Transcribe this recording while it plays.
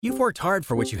You've worked hard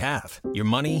for what you have. Your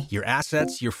money, your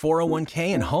assets, your 401k,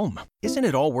 and home. Isn't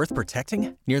it all worth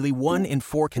protecting? Nearly 1 in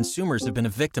 4 consumers have been a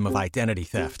victim of identity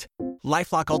theft.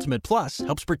 LifeLock Ultimate Plus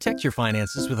helps protect your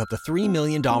finances with up to $3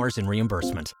 million in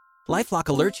reimbursement. LifeLock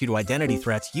alerts you to identity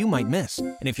threats you might miss.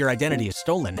 And if your identity is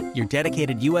stolen, your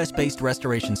dedicated U.S.-based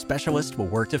restoration specialist will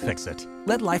work to fix it.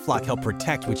 Let LifeLock help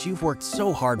protect what you've worked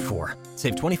so hard for.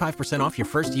 Save 25% off your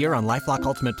first year on LifeLock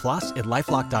Ultimate Plus at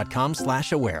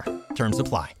LifeLock.com/aware. Terms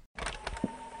apply.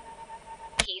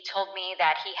 He told me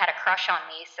that he had a crush on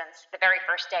me since the very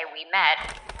first day we met.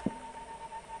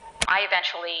 I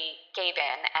eventually gave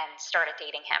in and started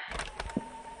dating him.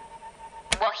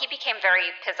 Well, he became very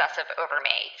possessive over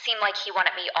me. It seemed like he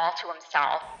wanted me all to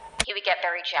himself. He would get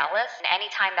very jealous, and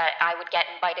anytime that I would get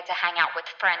invited to hang out with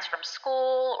friends from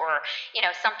school or,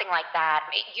 something like that,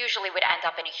 it usually would end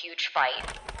up in a huge fight.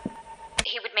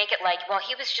 He would make it like, well,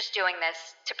 he was just doing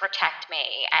this to protect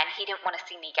me, and he didn't want to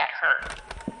see me get hurt.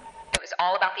 It was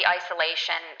all about the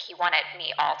isolation. He wanted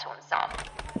me all to himself.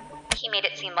 He made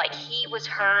it seem like he was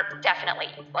hurt, definitely,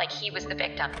 like he was the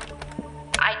victim.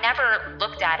 I never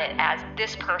looked at it as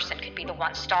this person could be the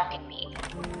one stalking me.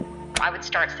 I would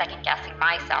start second-guessing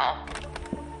myself.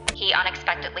 He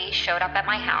unexpectedly showed up at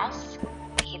my house.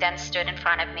 He then stood in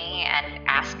front of me and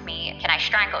asked me, "Can I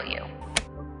strangle you?"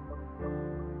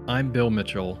 I'm Bill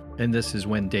Mitchell, and this is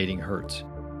When Dating Hurts,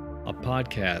 a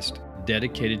podcast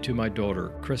dedicated to my daughter,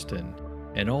 Kristen,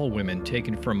 and all women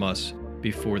taken from us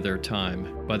before their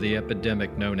time by the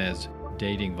epidemic known as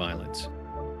dating violence.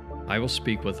 I will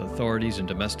speak with authorities in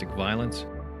domestic violence,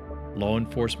 law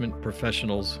enforcement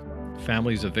professionals,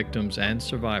 families of victims and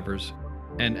survivors,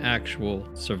 and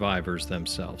actual survivors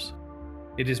themselves.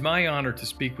 It is my honor to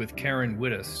speak with Karen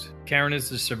Wittes. Karen is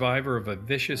the survivor of a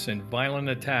vicious and violent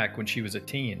attack when she was a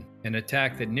teen, an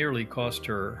attack that nearly cost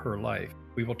her her life.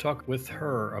 We will talk with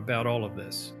her about all of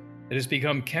this. It has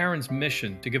become Karen's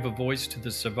mission to give a voice to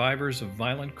the survivors of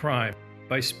violent crime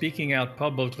by speaking out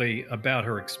publicly about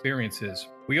her experiences.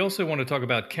 We also want to talk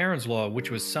about Karen's Law, which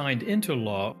was signed into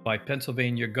law by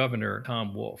Pennsylvania Governor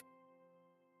Tom Wolf.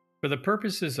 For the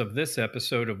purposes of this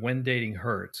episode of When Dating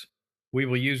Hurts, we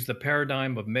will use the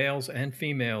paradigm of males and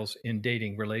females in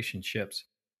dating relationships.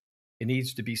 It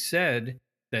needs to be said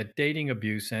that dating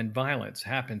abuse and violence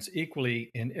happens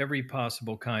equally in every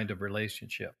possible kind of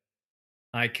relationship.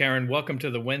 Hi, Karen. Welcome to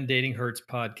the When Dating Hurts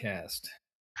podcast.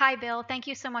 Hi, Bill. Thank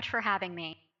you so much for having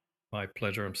me. My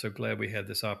pleasure. I'm so glad we had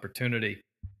this opportunity.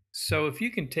 So if you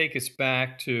can take us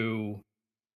back to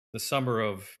the summer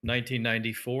of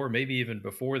 1994, maybe even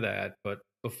before that, but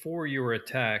before your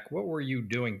attack, what were you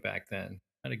doing back then?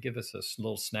 Kind of give us a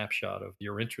little snapshot of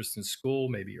your interest in school,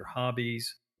 maybe your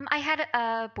hobbies. I had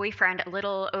a boyfriend a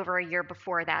little over a year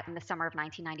before that in the summer of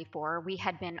 1994. We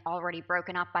had been already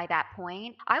broken up by that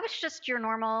point. I was just your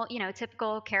normal,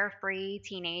 typical carefree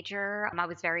teenager. I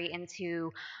was very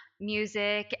into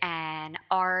music and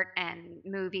art and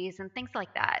movies and things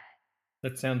like that.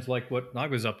 That sounds like what I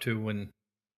was up to when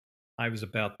I was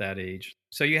about that age.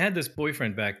 So you had this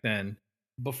boyfriend back then.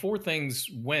 Before things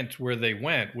went where they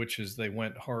went, which is they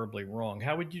went horribly wrong,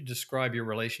 how would you describe your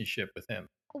relationship with him?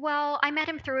 Well, I met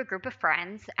him through a group of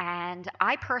friends, and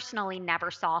I personally never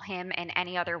saw him in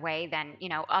any other way than,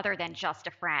 other than just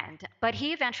a friend. But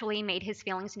he eventually made his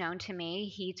feelings known to me.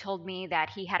 He told me that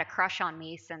he had a crush on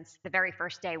me since the very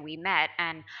first day we met,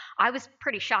 and I was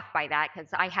pretty shocked by that because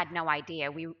I had no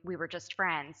idea. We were just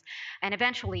friends. And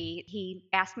eventually he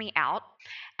asked me out,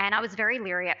 and I was very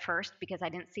leery at first because I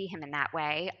didn't see him in that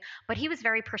way. But he was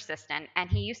very persistent, and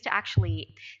he used to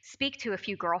actually speak to a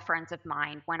few girlfriends of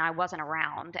mine when I wasn't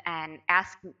around and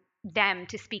ask them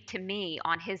to speak to me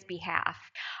on his behalf,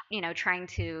 trying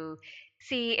to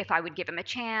see if I would give him a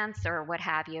chance or what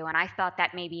have you. And I thought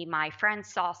that maybe my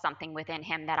friends saw something within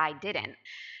him that I didn't.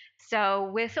 So,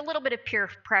 with a little bit of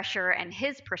peer pressure and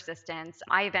his persistence,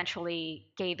 I eventually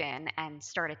gave in and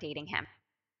started dating him.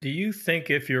 Do you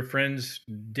think if your friends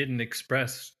didn't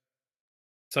express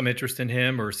some interest in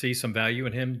him or see some value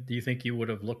in him, do you think you would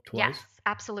have looked twice? Yes,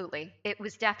 absolutely. It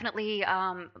was definitely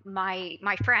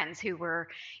my friends who were,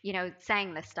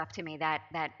 saying this stuff to me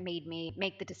that made me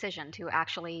make the decision to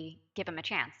actually give him a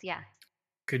chance. Yes.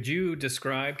 Can you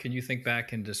think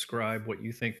back and describe what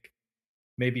you think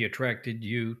maybe attracted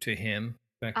you to him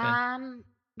back then?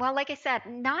 Well, like I said,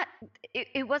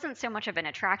 it wasn't so much of an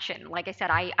attraction. Like I said,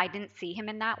 I didn't see him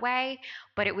in that way,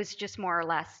 but it was just more or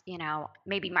less,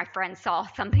 maybe my friends saw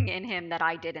something in him that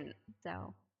I didn't.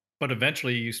 So. But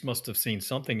eventually you must have seen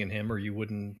something in him or you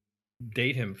wouldn't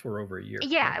date him for over a year.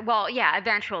 Yeah, well, yeah,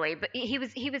 eventually, but he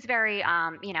was very,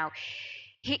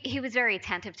 He was very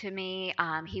attentive to me.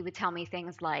 He would tell me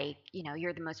things like,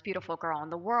 you're the most beautiful girl in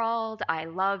the world. I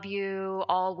love you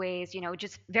always.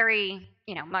 Just very,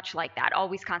 much like that.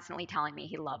 Always constantly telling me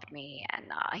he loved me, and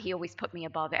he always put me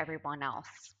above everyone else.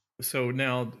 So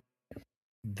now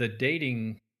the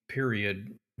dating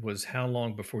period was how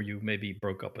long before you maybe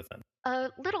broke up with him? A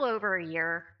little over a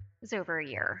year. It was over a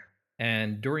year.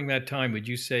 And during that time, would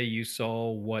you say you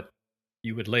saw what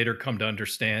you would later come to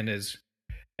understand as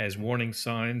warning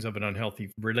signs of an unhealthy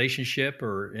relationship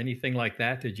or anything like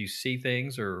that? Did you see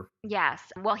things or Yes.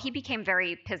 Well, he became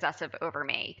very possessive over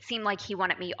me. It seemed like he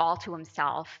wanted me all to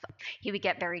himself. He would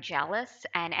get very jealous.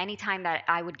 And anytime that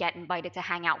I would get invited to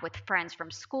hang out with friends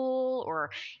from school or,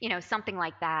 something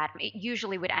like that, it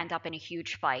usually would end up in a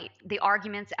huge fight. The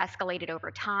arguments escalated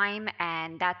over time,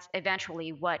 and that's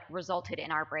eventually what resulted in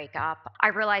our breakup. I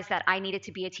realized that I needed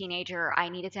to be a teenager. I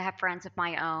needed to have friends of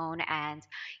my own. And,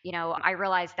 I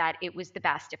realized that it was the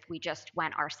best if we just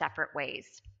went our separate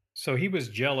ways. so he was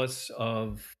jealous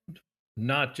of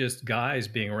not just guys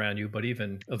being around you, but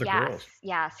even other Yes, girls,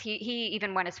 yes. He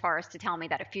even went as far as to tell me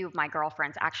that a few of my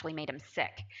girlfriends actually made him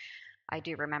sick. I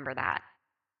do remember that.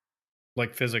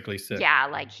 like physically sick. Yeah,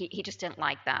 like he just didn't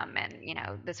like them, and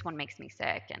this one makes me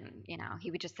sick, and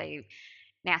he would just say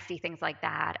nasty things like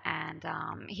that. And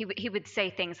he would say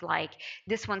things like,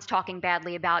 "This one's talking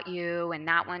badly about you," and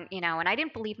that one, And I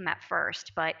didn't believe him at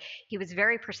first, but he was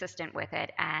very persistent with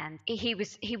it, and he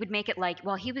would make it like,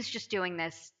 well, he was just doing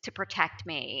this to protect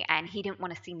me, and he didn't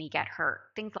want to see me get hurt,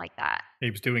 things like that. He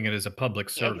was doing it as a public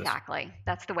service. Exactly.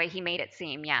 That's the way he made it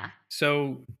seem. Yeah.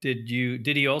 So did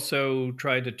he also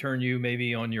try to turn you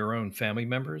maybe on your own family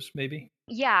members, maybe?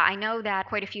 Yeah, I know that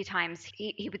quite a few times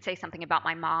he would say something about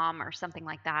my mom or something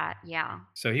like that. Yeah.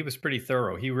 So he was pretty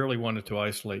thorough. He really wanted to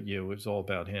isolate you. It was all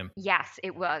about him. Yes,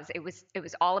 it was. It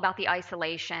was all about the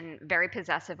isolation, very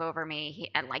possessive over me.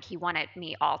 And like he wanted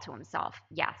me all to himself.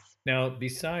 Yes. Now,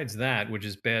 besides that, which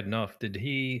is bad enough, did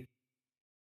he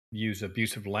use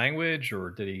abusive language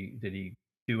or did he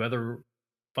do other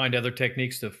find other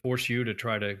techniques to force you to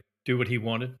try to do what he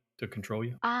wanted to control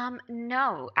you?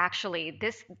 No, actually,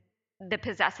 the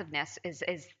possessiveness is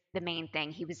the main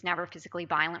thing. He was never physically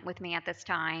violent with me at this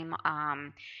time.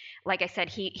 Like I said,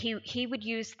 he would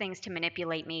use things to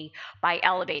manipulate me by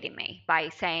elevating me, by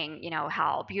saying,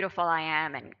 how beautiful I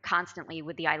am, and constantly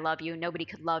with the "I love you." Nobody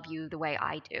could love you the way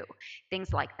I do.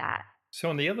 Things like that. So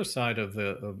on the other side of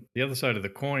the other side of the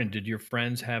coin, did your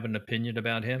friends have an opinion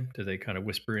about him? Did they kind of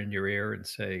whisper in your ear and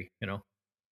say,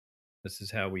 this is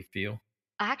how we feel?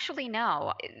 Actually,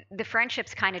 no. The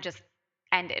friendships kind of just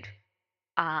ended.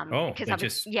 Oh, Because they I was,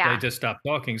 just they yeah, just stopped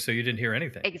talking, so you didn't hear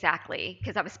anything. exactly.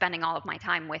 Because I was spending all of my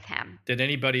time with him. Did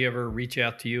anybody ever reach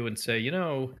out to you and say,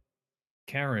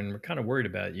 Karen, we're kind of worried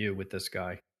about you with this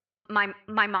guy?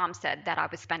 My mom said that I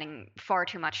was spending far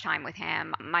too much time with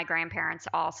him. My grandparents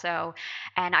also,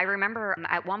 and I remember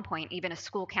at one point even a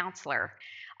school counselor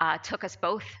took us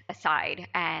both aside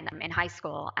and in high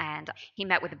school, and he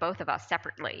met with both of us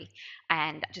separately,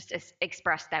 and just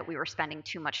expressed that we were spending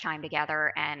too much time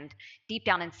together. And deep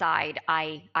down inside,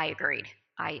 I agreed.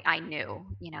 I knew,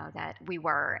 that we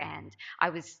were, and I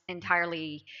was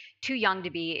entirely too young to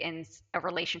be in a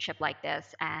relationship like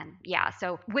this. And yeah,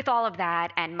 so with all of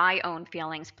that and my own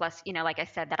feelings, plus, like I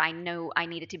said, that I knew I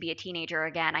needed to be a teenager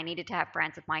again, I needed to have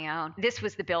friends of my own. This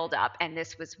was the buildup, and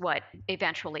this was what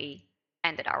eventually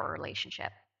ended our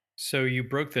relationship. So you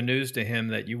broke the news to him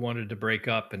that you wanted to break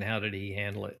up, and how did he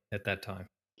handle it at that time?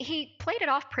 He played it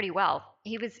off pretty well.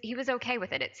 He was okay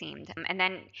with it, it seemed. And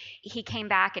then he came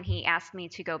back and he asked me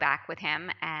to go back with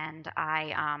him, and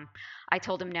I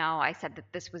told him no. I said that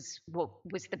this was what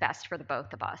was the best for the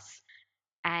both of us.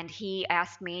 And he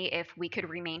asked me if we could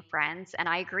remain friends, and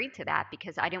I agreed to that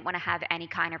because I didn't want to have any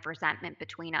kind of resentment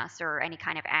between us or any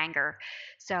kind of anger.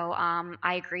 So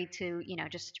I agreed to,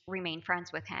 just remain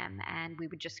friends with him, and we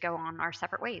would just go on our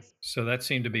separate ways. So that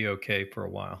seemed to be okay for a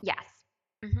while. Yes.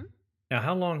 Hmm. Now,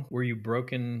 how long were you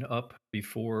broken up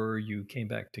before you came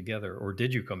back together, or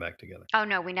did you come back together? Oh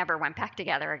no, we never went back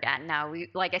together again. No,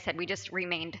 like I said, we just we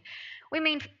remained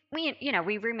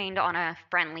on a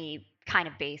friendly kind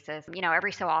of basis.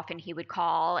 Every so often he would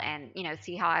call and,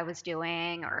 see how I was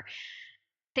doing or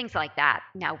things like that.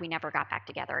 No, we never got back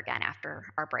together again after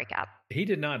our breakup. He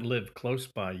did not live close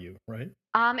by you, right?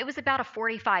 It was about a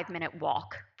 45-minute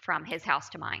walk from his house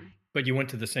to mine. But you went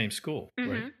to the same school, right?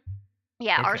 Hmm.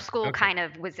 Yeah, our Okay. school Okay. kind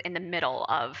of was in the middle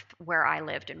of where I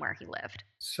lived and where he lived.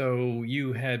 So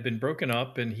you had been broken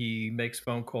up, and he makes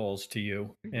phone calls to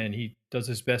you, Hmm. and he does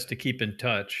his best to keep in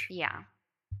touch. Yeah.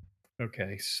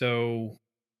 Okay. So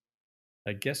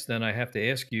I guess then I have to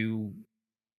ask you,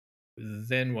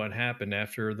 then what happened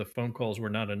after the phone calls were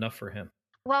not enough for him?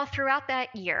 Well, throughout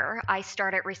that year, I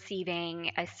started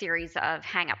receiving a series of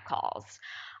hang up calls.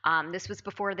 This was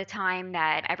before the time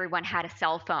that everyone had a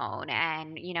cell phone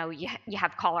and you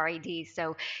have caller ID,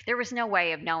 so there was no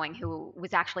way of knowing who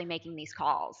was actually making these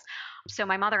calls. So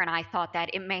my mother and I thought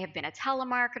that it may have been a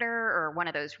telemarketer or one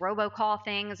of those robocall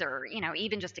things, or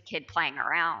even just a kid playing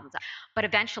around. But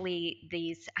eventually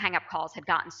these hang up calls had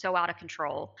gotten so out of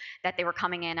control that they were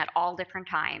coming in at all different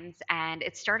times, and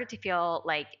it started to feel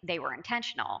like they were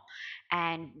intentional.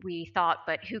 And we thought,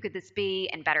 but who could this be,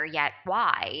 and better yet,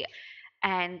 why?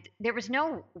 And there was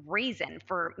no reason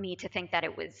for me to think that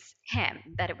it was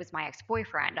him, that it was my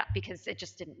ex-boyfriend, because it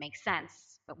just didn't make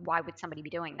sense. Why would somebody be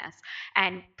doing this?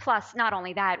 And plus, not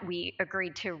only that, we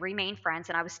agreed to remain friends,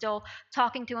 and I was still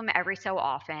talking to him every so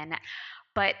often.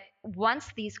 But once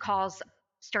these calls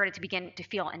started to begin to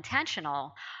feel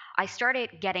intentional, I started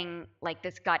getting like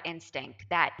this gut instinct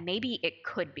that maybe it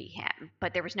could be him,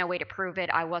 but there was no way to prove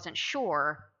it. I wasn't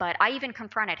sure, but I even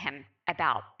confronted him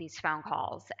about these phone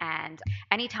calls. And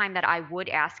anytime that I would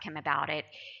ask him about it,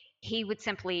 he would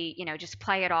simply, just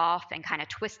play it off and kind of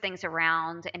twist things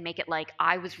around and make it like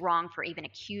I was wrong for even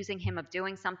accusing him of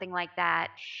doing something like that.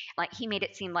 Like he made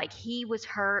it seem like he was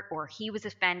hurt or he was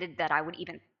offended that I would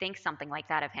even think something like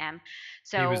that of him.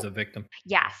 He was So the victim.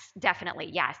 yes,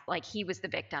 definitely. Yes. Like he was the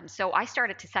victim. So I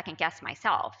started to second guess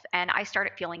myself, and I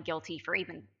started feeling guilty for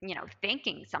even,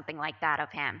 thinking something like that of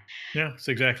him. Yeah, it's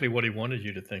exactly what he wanted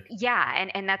you to think. Yeah,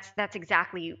 and that's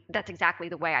exactly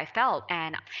the way I felt.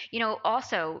 And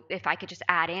also, if I could just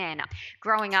add in,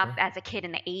 growing up Sure. as a kid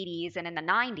in the 80s and in the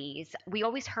 90s, we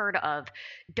always heard of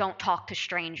don't talk to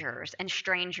strangers and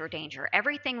stranger danger.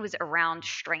 Everything was around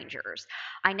strangers.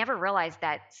 I never realized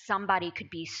that somebody could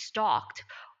be stalked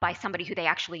by somebody who they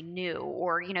actually knew,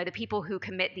 or the people who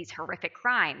commit these horrific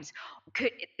crimes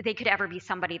could they could ever be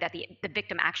somebody that the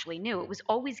victim actually knew. It was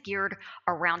always geared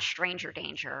around stranger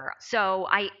danger. So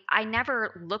I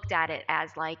never looked at it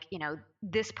as like,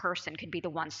 this person could be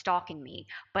the one stalking me.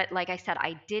 But like I said,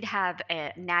 I did have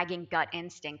a nagging gut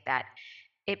instinct that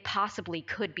it possibly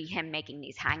could be him making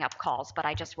these hang up calls, but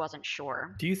I just wasn't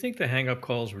sure. Do you think the hang up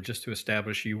calls were just to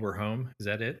establish you were home? Is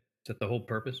that it? Is that the whole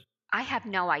purpose? I have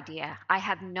no idea. I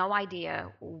have no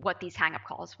idea what these hang up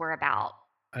calls were about.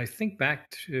 I think back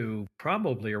to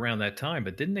probably around that time,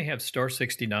 but didn't they have Star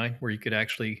 69 where you could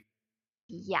actually.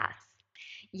 Yes.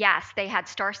 Yes, they had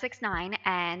star 69,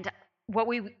 and what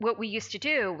we used to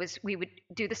do was we would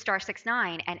do the star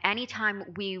 69, and anytime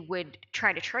we would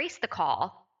try to trace the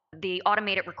call, the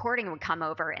automated recording would come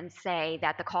over and say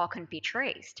that the call couldn't be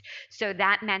traced. So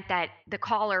that meant that the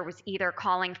caller was either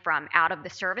calling from out of the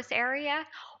service area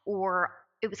or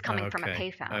it was coming from a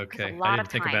Okay. payphone, because a Okay. I lot of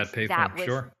didn't think times about that payphone. was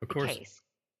Sure. Of the course. case.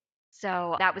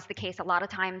 So that was the case. A lot of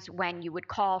times when you would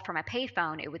call from a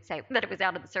payphone, it would say that it was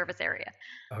out of the service area.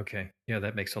 Okay. Yeah,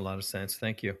 that makes a lot of sense.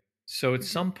 Thank you. So at Mhm.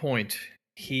 some point,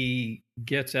 he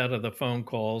gets out of the phone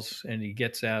calls and he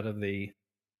gets out of the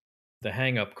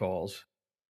hang up calls.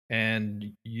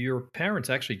 And your parents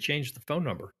actually changed the phone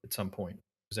number at some point.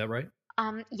 Is that right?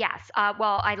 Yes.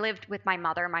 Well, I lived with my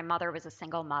mother. My mother was a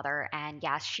single mother, and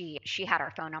yes, she had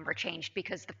our phone number changed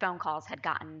because the phone calls had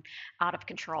gotten out of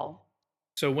control.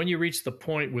 So when you reach the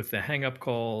point with the hang up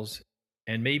calls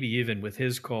and maybe even with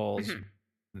his calls Mhm.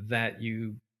 that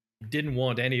you didn't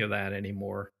want any of that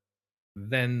anymore,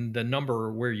 then the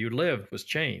number where you lived was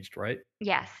changed, right?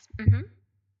 Yes. Hmm.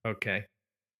 Okay.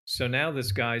 So now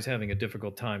this guy's having a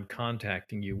difficult time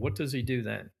contacting you. What does he do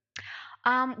then?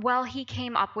 Well, he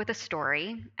came up with a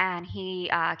story, and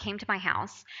he came to my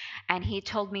house, and he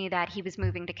told me that he was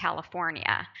moving to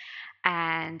California.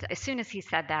 And as soon as he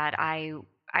said that, I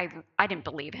didn't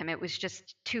believe him. It was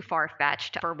just too far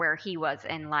fetched for where he was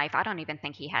in life. I don't even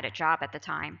think he had a job at the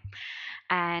time.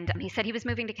 And he said he was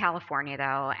moving to California,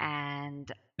 though. And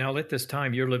Now, at this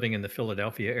time, you're living in the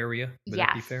Philadelphia area. Would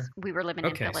that be yes, fair? we were living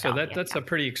in Okay, so Philadelphia. that's a Yes.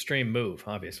 pretty extreme move,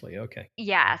 obviously. Okay.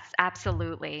 Yes,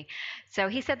 absolutely. So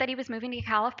he said that he was moving to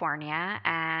California,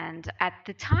 and at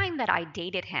the time that I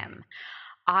dated him,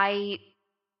 I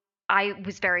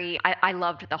I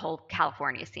loved the whole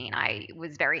California scene. I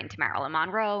was very into Marilyn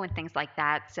Monroe and things like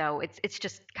that. So it's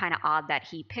just kind of odd that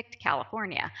he picked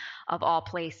California of all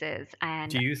places. Do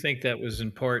And you think that was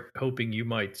in part hoping you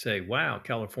might say, "Wow,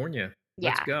 California,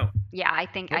 let's yeah, go"? yeah, I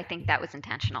Oh, think that was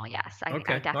intentional. Yes, I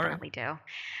okay, all right, definitely do. okay.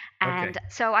 And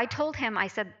so I told him, I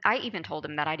even told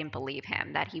him that I didn't believe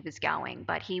him that he was going,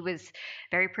 but he was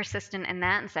very persistent in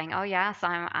that and saying, "Oh yes,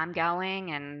 I'm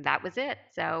going," and that was it.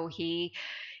 So he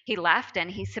left, and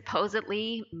he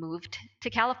supposedly moved to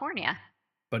California.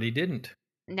 But he didn't.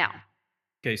 No.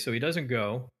 Okay, so he doesn't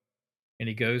go, and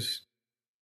he goes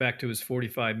back to his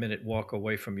 45-minute walk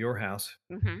away from your house,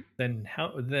 Hmm. then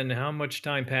how much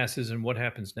time passes and what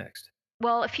happens next?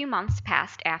 Well, a few months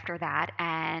passed after that,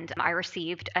 and I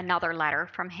received another letter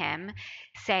from him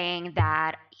saying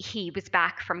that he was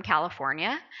back from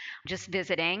California, just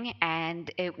visiting, and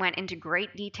it went into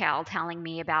great detail telling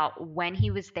me about when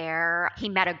he was there. He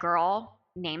met a girl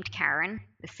named Karen,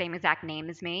 the same exact name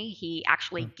as me. He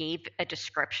actually Hmm. gave a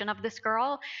description of this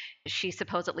girl. She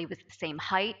supposedly was the same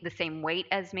height, the same weight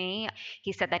as me.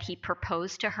 He said that he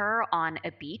proposed to her on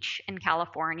a beach in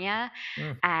California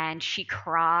Hmm. and she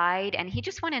cried, and he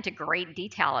just went into great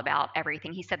detail about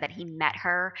everything. He said that he met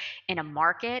her in a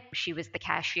market. She was the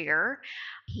cashier.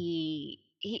 He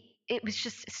it was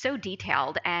just so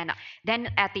detailed. And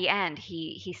then at the end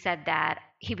he said that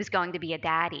he was going to be a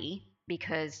daddy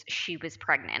because she was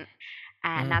pregnant.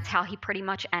 And Hmm. that's how he pretty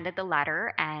much ended the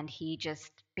letter. And he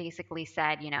just basically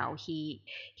said, he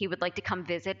would like to come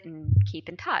visit and keep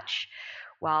in touch.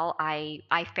 Well,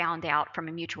 I found out from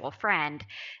a mutual friend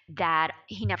that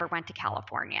he never went to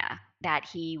California, that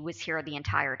he was here the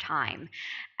entire time.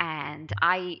 And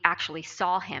I actually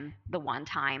saw him the one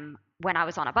time when I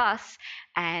was on a bus,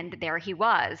 and there he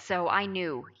was. So I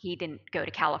knew he didn't go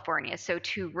to California. So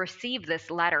to receive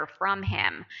this letter from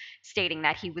him stating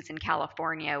that he was in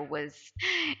California was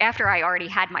after I already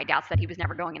had my doubts that he was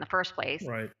never going in the first place.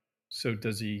 Right. So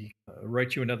does he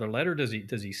write you another letter? Does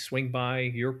he swing by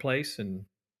your place and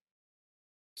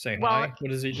say Well, hi?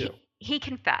 What does he do? he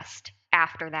confessed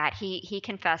after that. He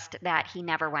confessed that he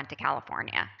never went to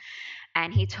California.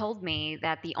 And he told me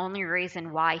that the only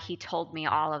reason why he told me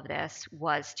all of this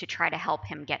was to try to help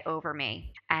him get over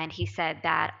me. And he said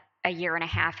that a year and a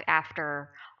half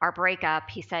after our breakup,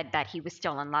 he said that he was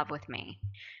still in love with me.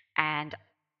 And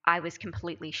I was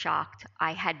completely shocked.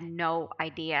 I had no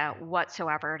idea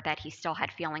whatsoever that he still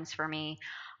had feelings for me.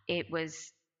 It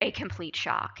was a complete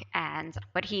shock. And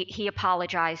but he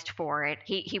apologized for it.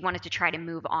 He wanted to try to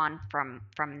move on from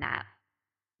that.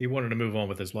 He wanted to move on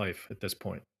with his life at this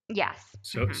point. Yes.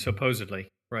 So supposedly,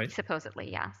 right? Supposedly,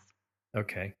 yes.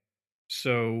 Okay.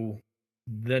 So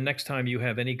the next time you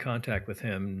have any contact with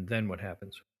him, then what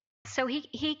happens? So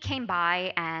he came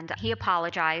by and he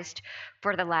apologized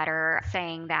for the letter,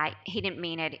 saying that he didn't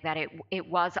mean it, that it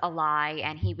was a lie,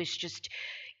 and he was just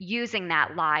using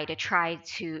that lie to try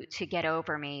to get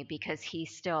over me because he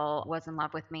still was in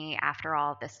love with me after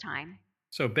all this time.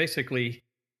 So basically,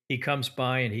 he comes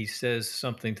by and he says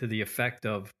something to the effect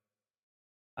of,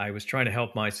 I was trying to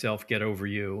help myself get over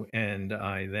you, and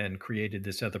I then created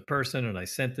this other person and I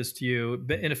sent this to you.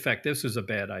 But in effect, this was a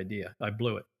bad idea. I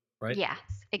blew it, right? Yes,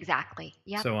 exactly.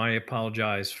 Yep. So I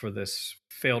apologize for this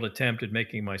failed attempt at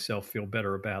making myself feel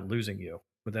better about losing you.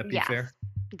 Would that be Yes. fair?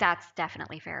 That's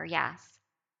definitely fair. Yes.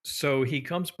 So he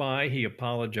comes by, he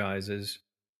apologizes,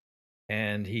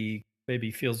 and he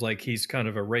maybe feels like he's kind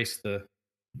of erased the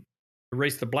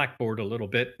blackboard a little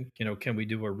bit. Can we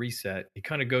do a reset? He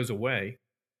kind of goes away.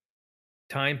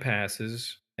 Time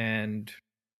passes, and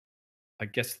I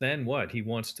guess then what? He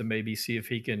wants to maybe see if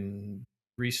he can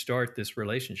restart this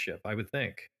relationship, I would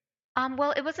think.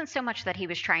 Well, it wasn't so much that he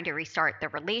was trying to restart the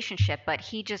relationship, but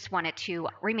he just wanted to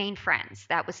remain friends.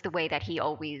 That was the way that he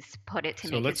always put it to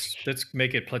So me. Because let's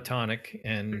make it platonic,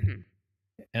 and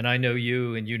Mhm. I know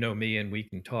you and you know me, and we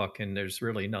can talk, and there's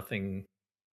really nothing,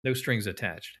 no strings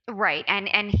attached. Right,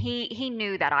 and he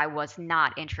knew that I was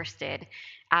not interested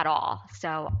at all.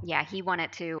 So yeah, he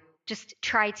wanted to just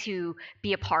try to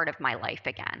be a part of my life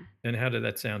again. And how did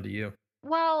that sound to you?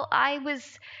 Well,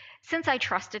 since I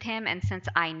trusted him and since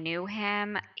I knew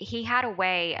him, he had a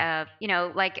way of,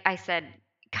 like I said,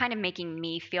 kind of making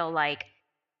me feel like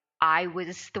I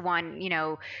was the one,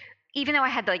 even though I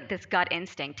had like this gut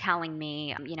instinct telling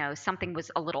me, something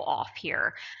was a little off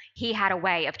here, he had a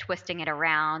way of twisting it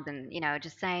around and,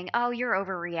 just saying, oh, you're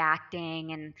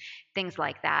overreacting and things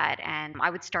like that. And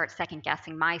I would start second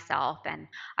guessing myself and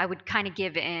I would kind of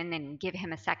give in and give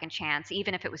him a second chance,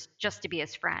 even if it was just to be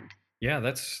his friend. Yeah,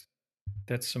 that's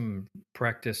some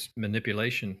practice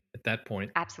manipulation at that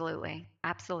point. Absolutely.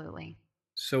 Absolutely.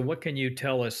 So what can you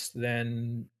tell us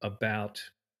then about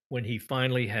when he's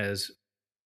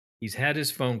had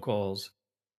his phone calls,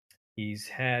 he's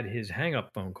had his hang up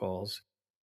phone calls,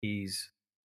 he's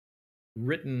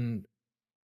written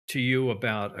to you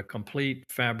about a complete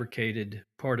fabricated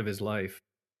part of his life.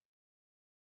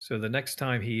 So the next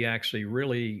time he actually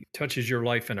really touches your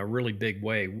life in a really big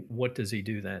way, what does he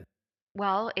do then?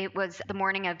 Well, it was the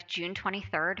morning of June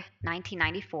 23rd,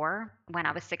 1994, when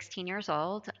I was 16 years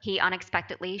old. He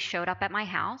unexpectedly showed up at my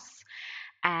house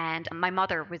And my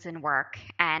mother was in work,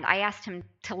 and I asked him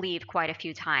to leave quite a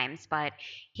few times, but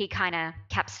he kind of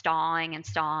kept stalling and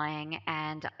stalling.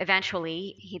 And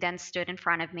eventually, he then stood in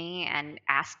front of me and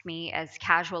asked me as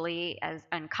casually as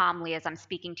and calmly as I'm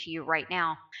speaking to you right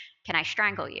now, "Can I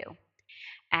strangle you?" Oh,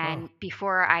 And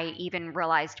before I even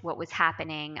realized what was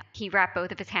happening, he wrapped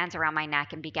both of his hands around my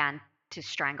neck and began to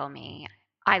strangle me.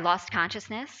 I lost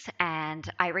consciousness and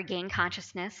I regained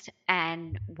consciousness.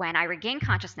 And when I regained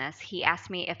consciousness, he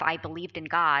asked me if I believed in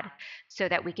God so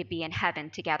that we could be in heaven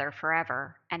together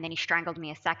forever. And then he strangled me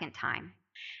a second time.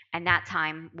 And that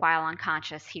time, while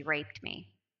unconscious, he raped me.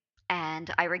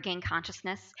 And I regained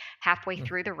consciousness halfway mm,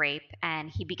 through the rape, and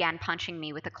he began punching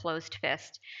me with a closed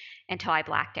fist until I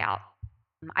blacked out.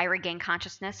 I regained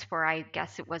consciousness for, I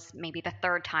guess it was maybe the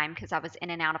third time because I was in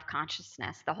and out of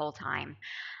consciousness the whole time.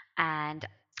 And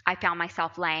I found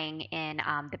myself laying in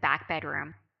the back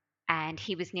bedroom, and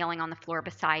he was kneeling on the floor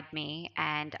beside me,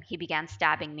 and he began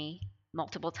stabbing me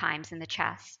multiple times in the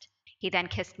chest. He then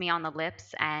kissed me on the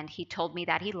lips, and he told me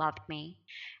that he loved me,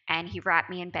 and he wrapped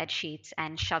me in bed sheets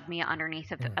and shoved me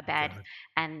underneath of oh a bed God.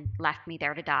 and left me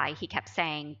there to die. He kept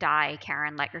saying, "Die,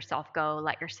 Karen, let yourself go,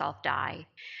 let yourself die."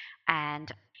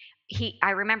 And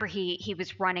I remember he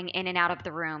was running in and out of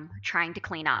the room trying to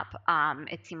clean up.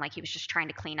 It seemed like he was just trying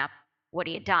to clean up what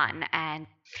he had done. And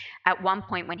at one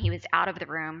point, when he was out of the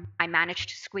room, I managed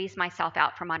to squeeze myself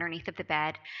out from underneath of the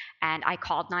bed, and I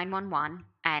called 911.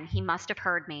 And he must have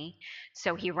heard me,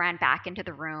 so he ran back into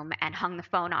the room and hung the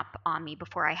phone up on me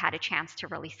before I had a chance to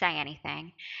really say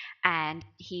anything. And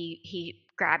he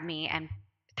grabbed me and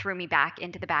threw me back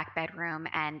into the back bedroom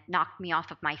and knocked me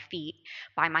off of my feet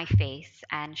by my face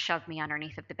and shoved me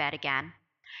underneath of the bed again.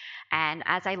 And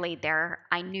as I laid there,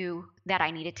 I knew that I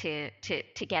needed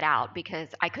to get out because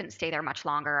I couldn't stay there much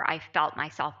longer. I felt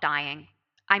myself dying.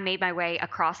 I made my way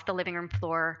across the living room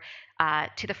floor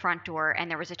to the front door,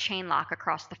 and there was a chain lock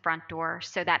across the front door.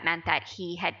 So that meant that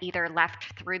he had either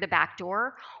left through the back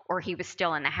door or he was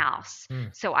still in the house.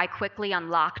 Mm. So I quickly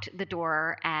unlocked the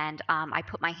door and I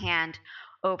put my hand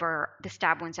over the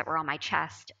stab wounds that were on my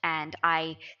chest, and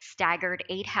I staggered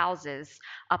 8 houses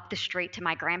up the street to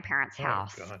my grandparents' Oh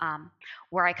house, God.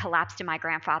 where I collapsed in my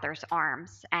grandfather's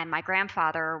arms. And my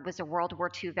grandfather was a World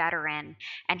War II veteran,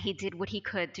 and he did what he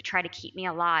could to try to keep me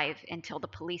alive until the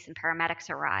police and paramedics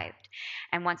arrived.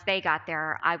 And once they got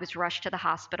there, I was rushed to the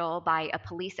hospital by a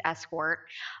police escort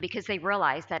because they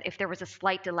realized that if there was a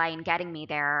slight delay in getting me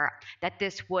there, that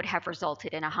this would have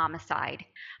resulted in a homicide.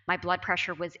 My blood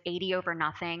pressure was 80 over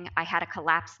nothing. I had a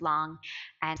collapsed lung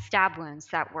and stab wounds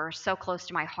that were so close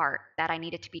to my heart that I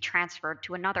needed to be transferred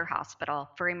to another hospital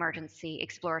for emergency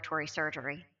exploratory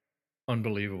surgery.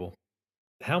 Unbelievable.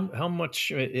 How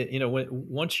much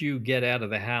once you get out of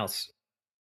the house,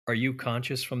 are you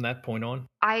conscious from that point on?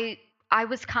 I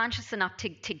was conscious enough to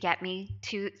get me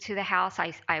to the house.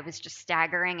 I was just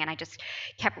staggering, and I just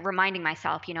kept reminding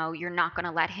myself, you're not going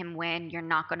to let him win. You're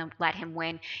not going to let him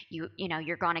win.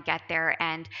 You're going to get there.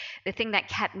 And the thing that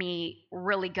kept me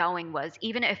really going was,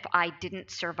 even if I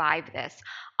didn't survive this,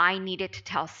 I needed to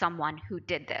tell someone who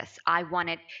did this. I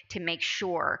wanted to make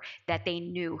sure that they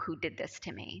knew who did this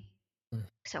to me. Mm.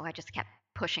 So I just kept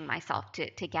pushing myself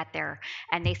to get there.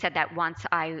 And they said that once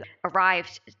I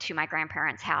arrived to my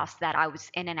grandparents' house, that I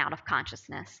was in and out of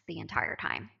consciousness the entire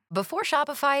time. Before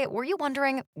Shopify, were you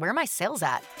wondering, where are my sales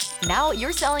at? Now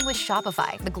you're selling with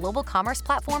Shopify, the global commerce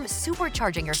platform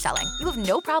supercharging your selling. You have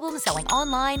no problem selling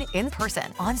online, in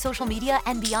person, on social media,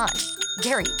 and beyond.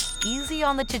 Gary, easy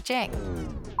on the cha-ching.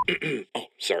 Oh,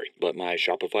 sorry, but my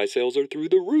Shopify sales are through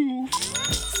the roof.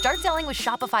 Start selling with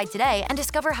Shopify today and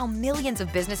discover how millions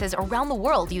of businesses around the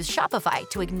world use Shopify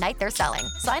to ignite their selling.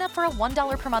 Sign up for a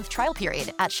 $1 per month trial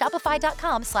period at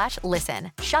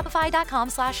shopify.com/listen.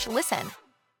 Shopify.com/listen.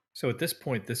 So at this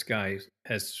point, this guy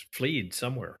has fled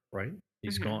somewhere, right?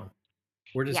 He's Mhm. gone.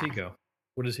 Where does he Yes. go?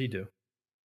 What does he do?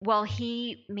 Well,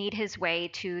 he made his way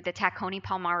to the Tacony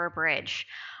Palmyra Bridge,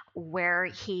 where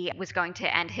he was going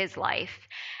to end his life.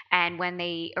 And when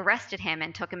they arrested him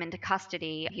and took him into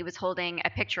custody, he was holding a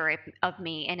picture of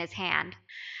me in his hand.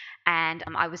 And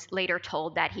I was later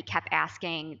told that he kept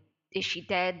asking, "Is she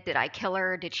dead? Did I kill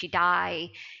her? Did she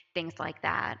die?" Things like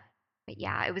that. But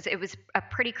yeah, it was a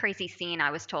pretty crazy scene.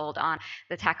 I was told on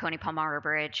the Tacony Palmyra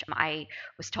Bridge. I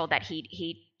was told that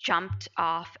he jumped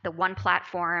off the one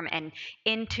platform and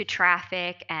into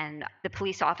traffic, and the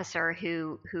police officer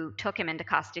who took him into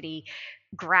custody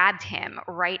grabbed him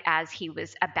right as he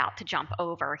was about to jump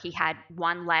over. He had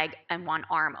one leg and one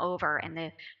arm over, and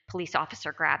the police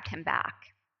officer grabbed him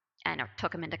back and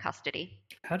took him into custody.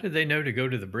 How did they know to go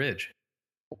to the bridge?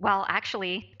 Well,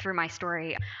 actually, through my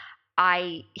story,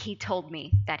 he told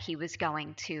me that he was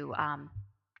going to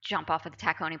jump off of the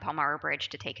Tacony Palmyra Bridge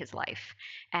to take his life.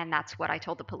 And that's what I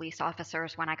told the police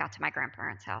officers when I got to my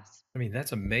grandparents' house. I mean,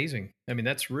 that's amazing. I mean,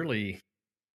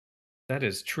 that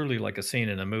is truly like a scene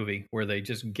in a movie where they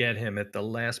just get him at the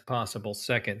last possible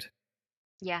second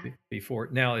Yeah. before.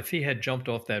 Now, if he had jumped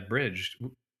off that bridge,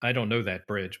 I don't know that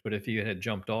bridge, but if he had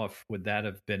jumped off, would that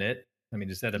have been it? I mean,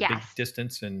 is that a big Yes.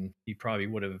 distance and he probably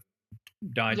would have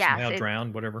died Yes. somehow,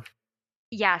 drowned, whatever?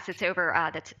 Yes, it's over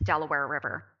the Delaware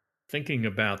River. Thinking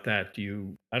about that,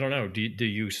 I don't know, do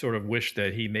you sort of wish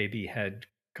that he maybe had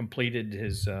completed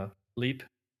his leap?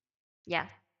 Yeah.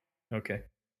 Okay.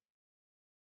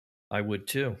 I would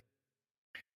too.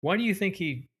 Why do you think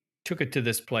he took it to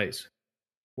this place?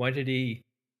 Why did he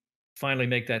finally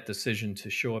make that decision to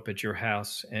show up at your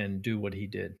house and do what he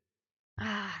did?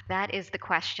 That is the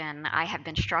question I have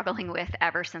been struggling with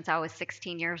ever since I was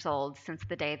 16 years old, since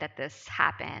the day that this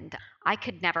happened. I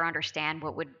could never understand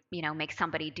what would, make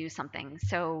somebody do something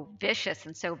so vicious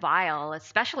and so vile,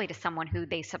 especially to someone who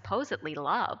they supposedly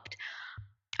loved.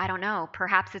 I don't know.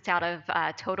 Perhaps it's out of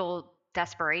total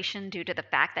desperation due to the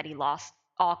fact that he lost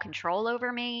all control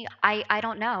over me. I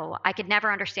don't know. I could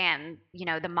never understand,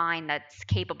 the mind that's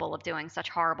capable of doing such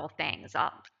horrible things.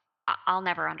 I'll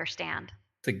never understand.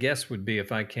 The guess would be,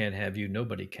 if I can't have you,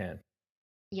 nobody can.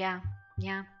 Yeah,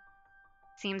 yeah.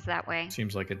 Seems that way.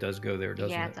 Seems like it does go there, doesn't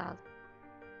it? Yeah, it does.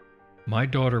 My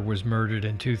daughter was murdered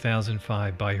in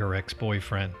 2005 by her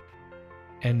ex-boyfriend.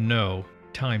 And no,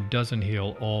 time doesn't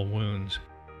heal all wounds.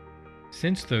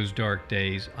 Since those dark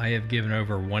days, I have given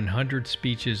over 100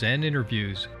 speeches and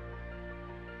interviews.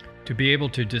 To be able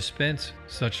to dispense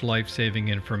such life-saving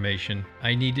information,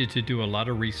 I needed to do a lot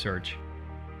of research.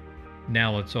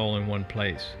 Now it's all in one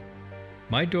place.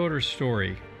 My daughter's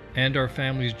story and our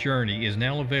family's journey is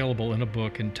now available in a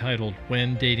book entitled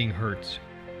When Dating Hurts,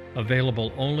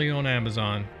 available only on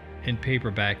Amazon in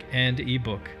paperback and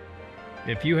ebook.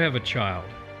 If you have a child,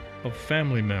 a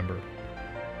family member,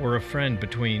 or a friend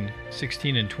between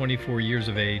 16 and 24 years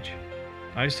of age,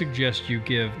 I suggest you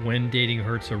give When Dating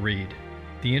Hurts a read.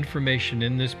 The information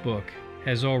in this book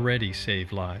has already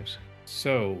saved lives.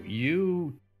 So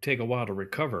you take a while to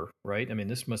recover, right? I mean,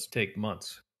 this must take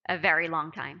months. A very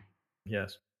long time.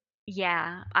 Yes.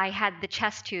 Yeah, I had the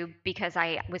chest tube because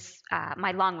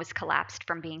my lung was collapsed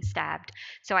from being stabbed.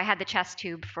 So I had the chest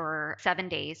tube for 7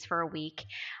 days, for a week.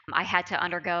 I had to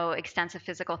undergo extensive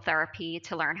physical therapy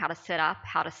to learn how to sit up,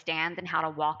 how to stand, and how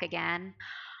to walk again.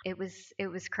 It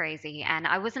was crazy, and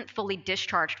I wasn't fully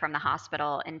discharged from the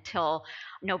hospital until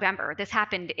November. This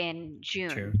happened in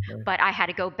June, Right. but I had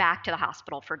to go back to the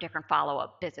hospital for different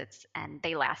follow-up visits, and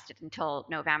they lasted until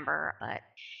November. But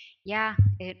yeah,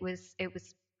 it was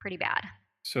pretty bad.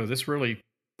 So this really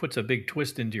puts a big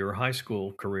twist into your high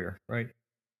school career, right?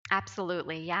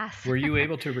 Absolutely, yes. Were you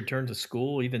able to return to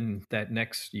school even that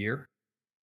next year?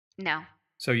 No.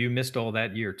 So you missed all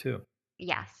that year too.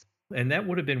 Yes. And that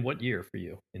would have been what year for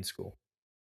you in school?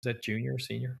 Is that junior,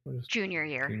 senior? What is Junior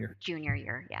year. Junior. Junior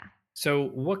year, yeah. So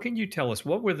what can you tell us?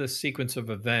 What were the sequence of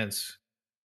events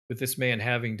with this man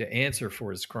having to answer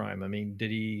for his crime? I mean,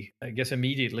 I guess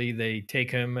immediately they take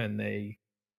him and they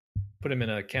put him in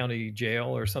a county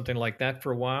jail or something like that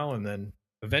for a while, and then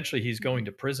eventually he's going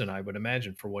to prison, I would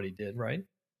imagine, for what he did, right?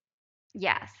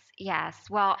 Yes, yes.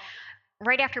 Well,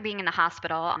 right after being in the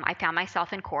hospital, I found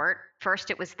myself in court.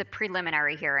 First, it was the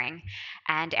preliminary hearing.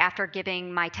 And after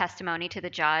giving my testimony to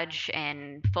the judge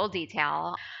in full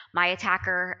detail, my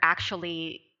attacker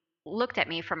actually looked at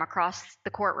me from across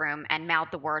the courtroom and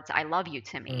mouthed the words, "I love you"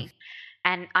 to me.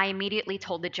 And I immediately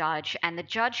told the judge, and the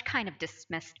judge kind of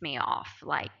dismissed me off,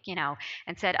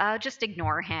 and said, "Oh, just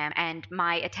ignore him." And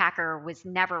my attacker was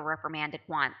never reprimanded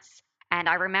once. And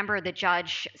I remember the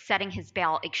judge setting his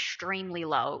bail extremely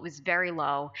low. It was very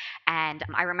low. And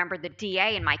I remember the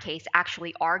DA in my case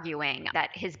actually arguing that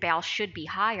his bail should be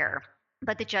higher.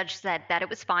 But the judge said that it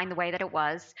was fine the way that it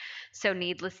was. So,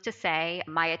 needless to say,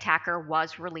 my attacker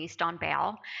was released on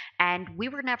bail, and we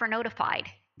were never notified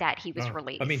that he was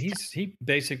released. I mean, he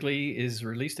basically is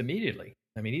released immediately.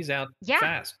 I mean, he's out Yeah.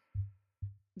 fast.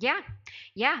 Yeah,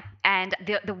 yeah. And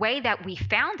the way that we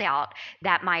found out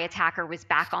that my attacker was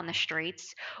back on the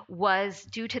streets was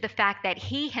due to the fact that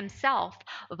he himself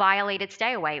violated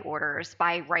stay away orders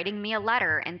by writing me a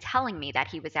letter and telling me that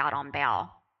he was out on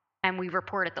bail. And we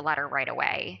reported the letter right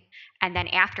away. And then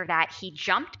after that, he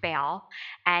jumped bail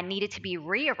and needed to be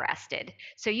rearrested.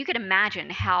 So you could imagine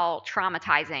how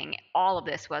traumatizing all of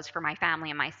this was for my family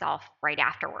and myself right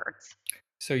afterwards.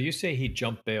 So you say he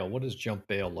jumped bail. What does jump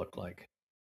bail look like?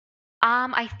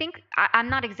 I think I'm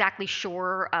not exactly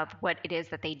sure of what it is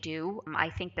that they do. I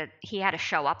think that he had to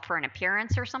show up for an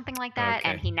appearance or something like that,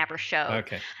 and Okay. he never showed.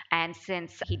 Okay. And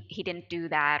since he didn't do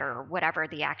that or whatever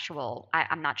the actual,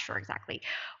 I'm not sure exactly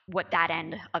what that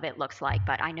end of it looks like,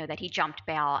 but I know that he jumped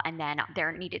bail, and then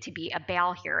there needed to be a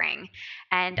bail hearing.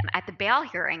 And at the bail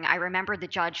hearing, I remember the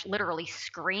judge literally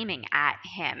screaming at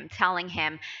him, telling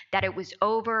him that it was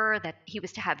over, that he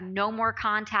was to have no more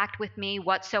contact with me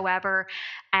whatsoever.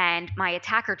 And my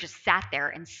attacker just sat there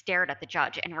and stared at the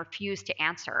judge and refused to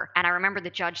answer. And I remember the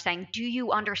judge saying, "Do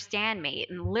you understand me?"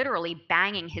 And literally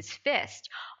banging his fist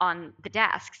on the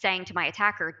desk, saying to my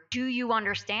attacker, "Do you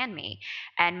understand me?"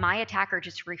 And my attacker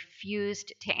just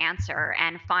refused to answer.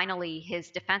 And finally,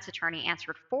 his defense attorney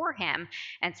answered for him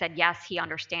and said, "Yes, he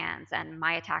understands." And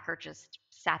my attacker just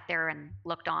sat there and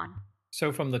looked on.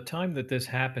 So from the time that this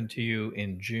happened to you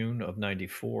in June of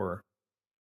 94,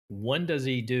 when does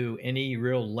he do any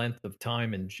real length of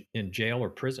time in jail or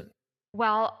prison?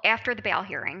 Well, after the bail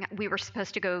hearing, we were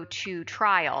supposed to go to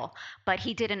trial, but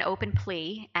he did an open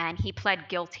plea and he pled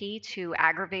guilty to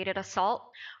aggravated assault,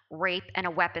 rape, and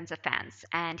a weapons offense.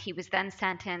 And he was then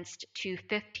sentenced to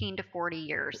 15 to 40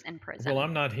 years in Well, prison.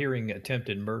 I'm not hearing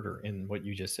attempted murder in what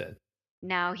you just said.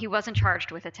 No, he wasn't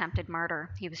charged with attempted murder.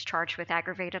 He was charged with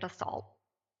aggravated assault.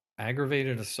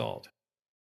 Aggravated assault.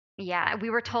 Yeah, we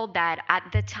were told that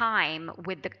at the time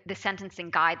with the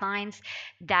sentencing guidelines,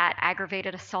 that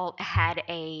aggravated assault had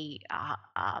you,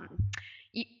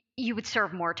 you would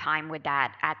serve more time with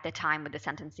that at the time with the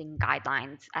sentencing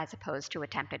guidelines as opposed to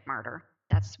attempted murder.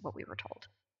 That's what we were told.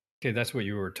 Okay, that's what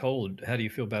you were told. How do you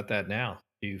feel about that now?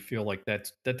 Do you feel like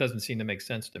that doesn't seem to make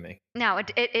sense to me? No,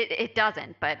 it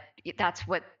doesn't, but that's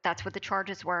what the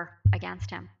charges were against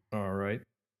him. All right.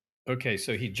 Okay,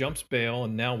 so he jumps bail,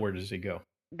 and now where does he go?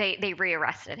 They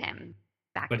rearrested him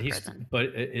back But in prison.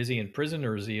 is he in prison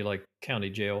or is he like county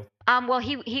jail? Well,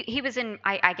 he was in,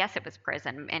 I guess it was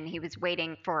prison, and he was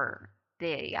waiting for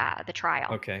the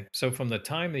trial. Okay, so from the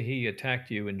time that he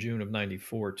attacked you in June of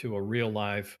 94 to a real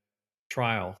live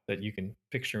trial that you can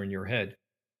picture in your head,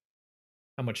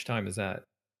 how much time is that?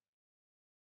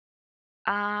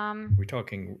 Um, We're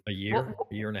talking well,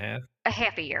 a year and a half? a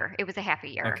half a year. It was a half a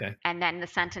year, Okay. and then the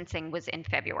sentencing was in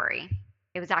February.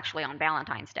 It was actually on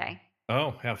Valentine's Day.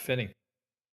 Oh, how fitting.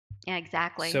 Yeah,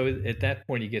 exactly. So at that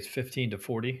point, he gets 15 to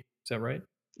 40. Is that right?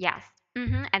 Yes.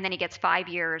 And then he gets 5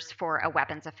 years for a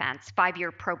weapons offense, 5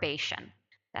 year probation.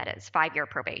 That is 5 year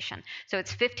probation. So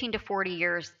it's 15 to 40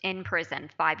 years in prison,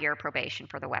 5 year probation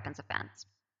for the weapons offense.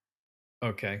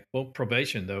 Okay. Well,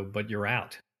 probation though, but you're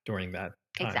out during that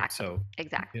time. Exactly. So,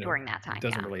 Exactly. During that time. it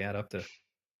doesn't Yeah. really add up to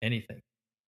anything.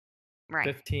 Right.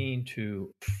 15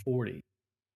 to 40.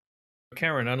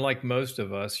 Karen, unlike most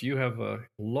of us, you have a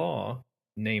law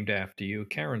named after you,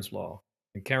 Karen's Law.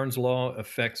 And Karen's Law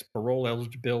affects parole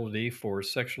eligibility for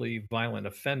sexually violent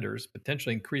offenders,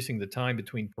 potentially increasing the time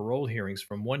between parole hearings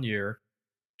from 1 year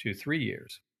to 3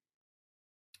 years.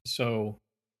 So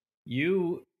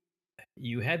you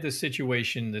had this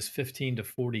situation, this 15 to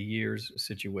 40 years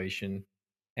situation,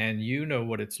 and you know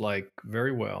what it's like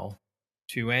very well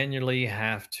to annually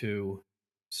have to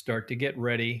start to get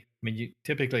ready. I mean, you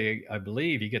typically, I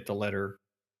believe, you get the letter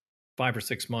 5 or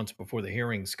 6 months before the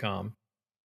hearings come,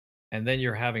 and then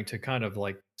you're having to kind of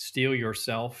like steel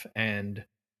yourself and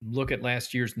look at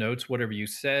last year's notes, whatever you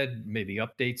said, maybe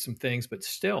update some things, but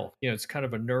still, it's kind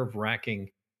of a nerve-wracking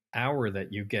hour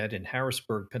that you get in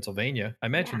Harrisburg, Pennsylvania. I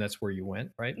imagine Yeah. that's where you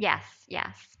went, right? Yes.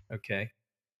 Yes. Okay.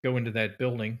 Go into that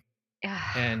building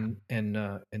and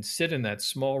sit in that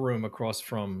small room across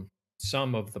from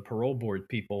some of the parole board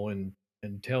people and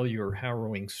tell your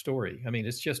harrowing story. I mean,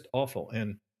 it's just awful.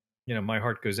 And my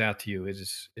heart goes out to you.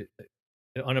 It's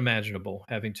unimaginable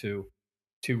having to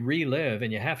relive,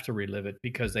 and you have to relive it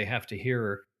because they have to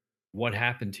hear what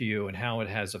happened to you and how it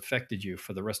has affected you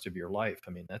for the rest of your life.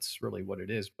 I mean, that's really what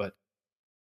it is. But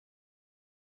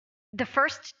The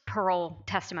first parole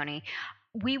testimony,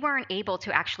 we weren't able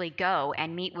to actually go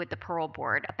and meet with the parole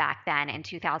board back then in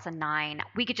 2009.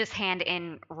 We could just hand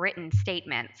in written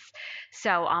statements.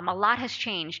 So a lot has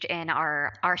changed in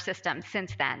our system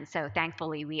since then. So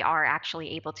thankfully, we are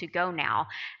actually able to go now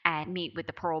and meet with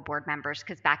the parole board members,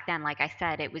 because back then, like I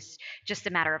said, it was just a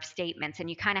matter of statements, and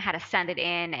you kind of had to send it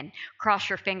in and cross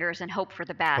your fingers and hope for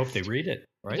the best. hope they read it,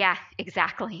 right? Yeah,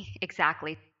 exactly.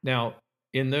 Exactly. Now,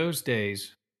 in those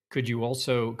days, could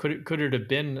it have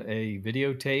been a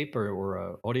videotape or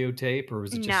a audio tape, or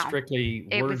was it just No, strictly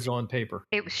it words was on paper?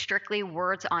 it was strictly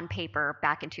words on paper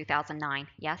back in 2009.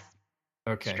 Yes,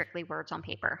 Okay. strictly words on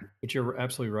paper. But you're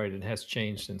absolutely right. It has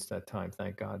changed since that time.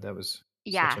 Thank God. That was such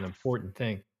Yeah, an important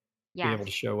thing to be able yes,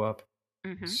 to show up.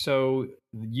 Hmm. So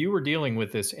you were dealing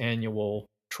with this annual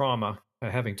trauma,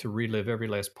 having to relive every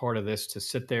last part of this to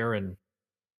sit there and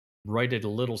write it a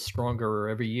little stronger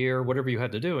every year, whatever you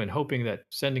had to do, and hoping that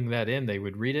sending that in, they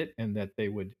would read it and that they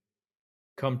would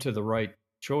come to the right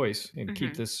choice and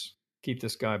Hmm. keep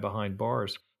this guy behind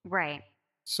bars. Right.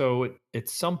 So at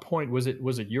some point, was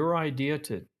it your idea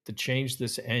to change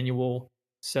this annual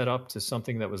setup to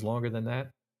something that was longer than that?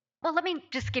 Well, let me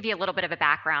just give you a little bit of a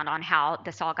background on how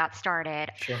this all got started.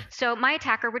 Sure. So, my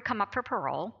attacker would come up for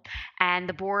parole, and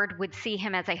the board would see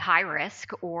him as a high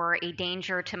risk or a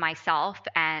danger to myself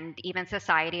and even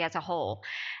society as a whole.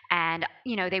 And,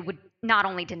 they would not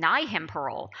only deny him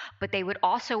parole, but they would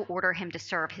also order him to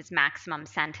serve his maximum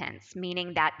sentence,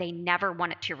 meaning that they never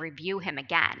wanted to review him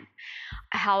again.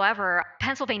 However,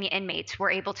 Pennsylvania inmates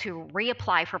were able to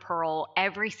reapply for parole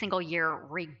every single year,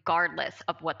 regardless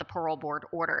of what the parole board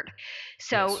ordered.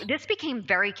 So Yes. this became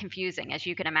very confusing, as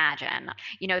you can imagine.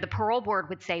 The parole board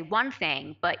would say one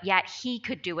thing, but yet he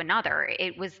could do another.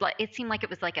 It seemed like it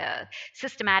was like a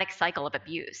systematic cycle of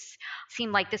abuse. It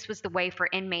seemed like this was the way for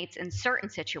inmates in certain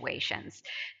situations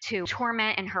to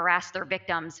torment and harass their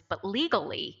victims, but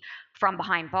legally from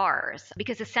behind bars,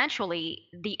 because essentially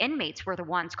the inmates were the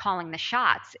ones calling the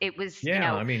shots. It was,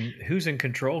 Yeah, I mean, who's in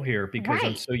control here? Because I'm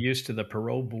right. so used to the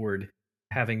parole board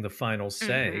having the final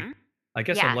say. Hmm. I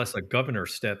guess Yes. unless a governor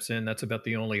steps in, that's about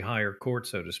the only higher court,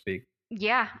 so to speak.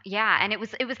 Yeah, yeah, and it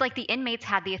was like the inmates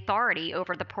had the authority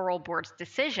over the parole board's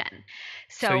decision.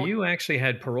 So So, you actually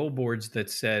had parole boards that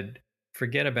said,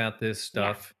 "Forget about this yes,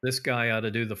 stuff. This guy ought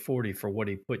to do the 40 for what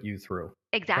he put you through,"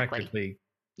 exactly. practically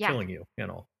Yes. killing you.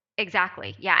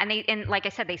 Exactly. Yeah, and like I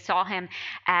said, they saw him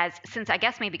as, since I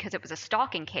guess maybe because it was a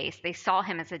stalking case, they saw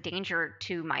him as a danger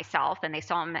to myself, and they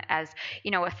saw him as,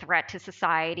 a threat to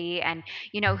society. And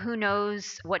who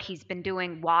knows what he's been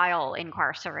doing while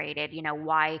incarcerated,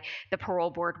 why the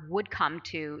parole board would come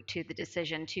to the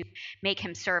decision to make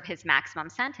him serve his maximum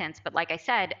sentence. But like I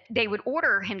said, they would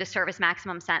order him to serve his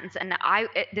maximum sentence, and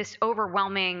this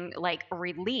overwhelming like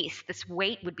release, this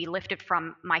weight would be lifted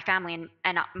from my family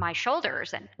and my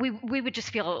shoulders, and we would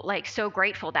just feel like so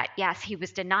grateful that yes, he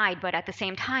was denied, but at the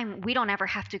same time, we don't ever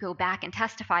have to go back and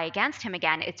testify against him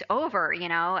again. It's over.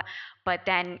 But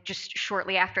then just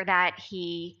shortly after that,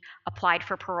 he applied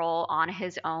for parole on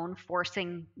his own,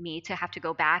 forcing me to have to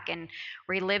go back and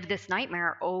relive this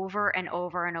nightmare over and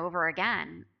over and over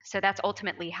again. So that's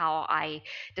ultimately how I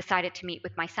decided to meet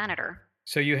with my senator.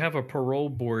 So you have a parole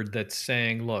board that's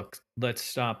saying, "Look, let's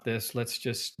stop this. Let's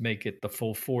just make it the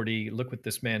full 40. Look what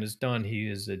this man has done. He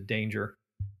is a danger."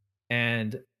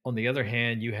 And on the other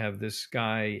hand, you have this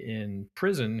guy in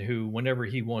prison who, whenever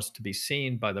he wants to be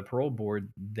seen by the parole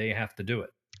board, they have to do it.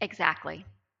 Exactly.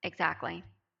 Exactly.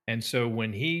 And so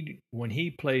when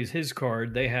he plays his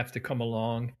card, they have to come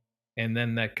along, and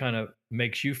then that kind of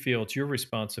makes you feel it's your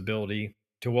responsibility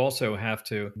to also have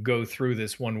to go through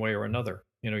this one way or another.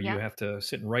 You Yep. have to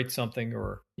sit and write something,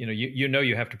 or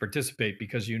you have to participate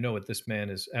because you know what this man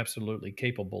is absolutely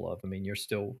capable of. I mean, you're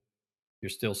still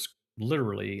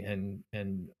literally and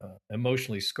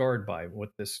emotionally scarred by what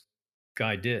this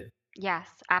guy did. Yes,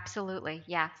 absolutely.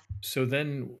 Yes. So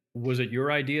then, was it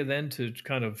your idea then to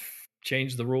kind of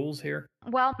change the rules here?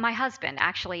 Well, my husband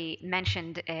actually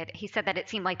mentioned it. He said that it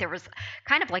seemed like there was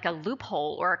kind of like a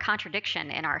loophole or a contradiction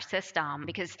in our system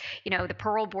because, the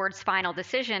parole board's final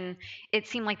decision, it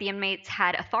seemed like the inmates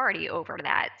had authority over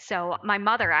that. So my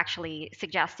mother actually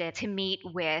suggested to meet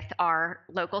with our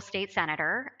local state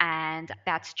senator, and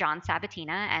that's John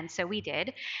Sabatina. And so we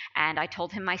did. And I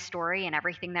told him my story and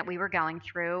everything that we were going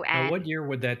through. Now, what And year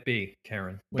would that be,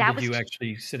 Karen? When that did was you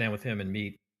actually sit down with him and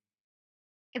meet?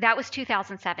 that was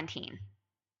 2017.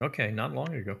 Okay, not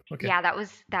long ago. Okay. Yeah, that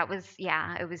was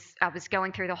yeah, I was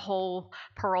going through the whole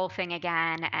parole thing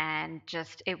again, and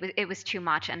just it was too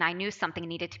much, and I knew something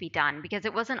needed to be done because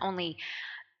it wasn't only,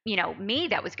 me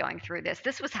that was going through this.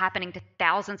 This was happening to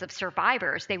thousands of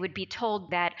survivors. They would be told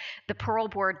that the parole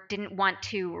board didn't want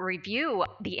to review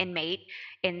the inmate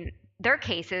in their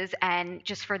cases, and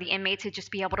just for the inmates to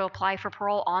just be able to apply for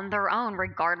parole on their own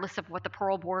regardless of what the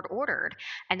parole board ordered.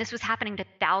 And this was happening to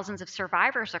thousands of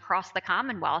survivors across the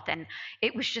Commonwealth, and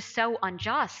it was just so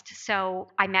unjust. So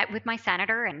I met with my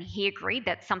senator, and he agreed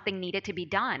that something needed to be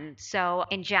done. So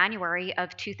in January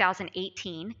of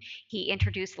 2018, he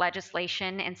introduced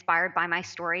legislation inspired by my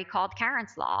story called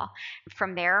Karen's Law.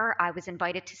 From there, I was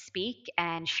invited to speak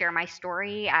and share my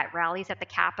story at rallies at the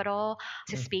Capitol,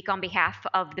 to Mm. speak on behalf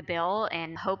of the bill bill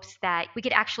in hopes that we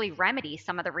could actually remedy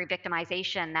some of the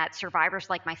re-victimization that survivors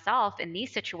like myself in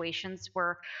these situations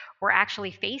were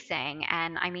actually facing.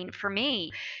 And I mean, for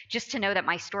me, just to know that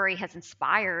my story has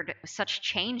inspired such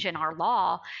change in our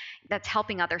law that's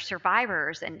helping other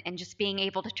survivors, and just being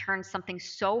able to turn something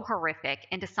so horrific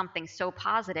into something so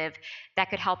positive that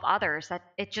could help others, that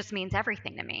it just means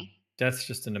everything to me. That's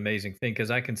just an amazing thing,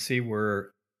 because I can see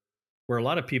where a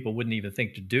lot of people wouldn't even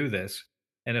think to do this,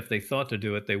 and if they thought to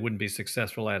do it, they wouldn't be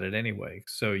successful at it anyway.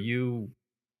 So you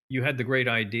had the great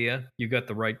idea. You got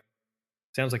the right.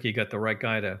 Sounds like you got the right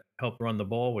guy to help run the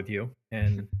ball with you,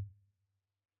 and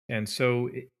so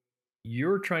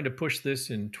you're trying to push this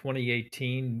in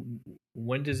 2018.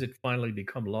 When does it finally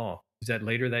become law? Is that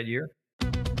later that year?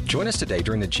 Join us today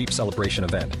during the Jeep Celebration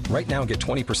event. Right now, get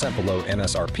 20% below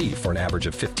MSRP for an average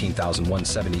of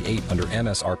 $15,178 under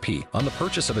MSRP on the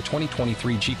purchase of a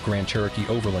 2023 Jeep Grand Cherokee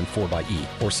Overland 4xE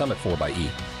or Summit 4xE.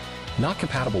 Not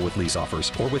compatible with lease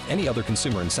offers or with any other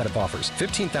consumer incentive offers.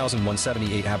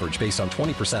 $15,178 average based on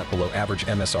 20% below average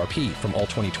MSRP from all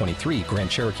 2023 Grand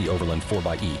Cherokee Overland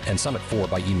 4xE and Summit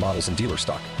 4xE models in dealer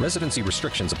stock. Residency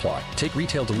restrictions apply. Take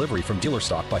retail delivery from dealer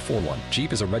stock by 4/1.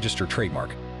 Jeep is a registered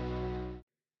trademark.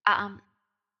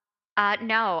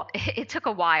 No, it took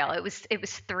a while. It was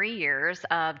 3 years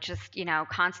of just,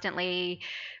 constantly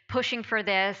pushing for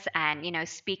this, and,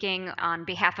 speaking on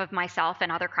behalf of myself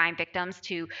and other crime victims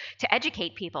to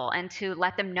educate people and to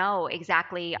let them know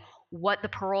exactly what the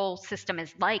parole system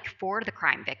is like for the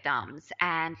crime victims.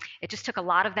 And it just took a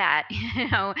lot of that,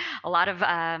 a lot of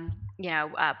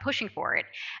pushing for it.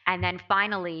 And then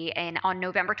finally, on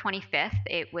November 25th,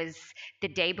 it was the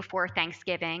day before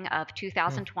Thanksgiving of Hmm.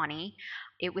 2020,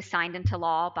 it was signed into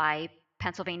law by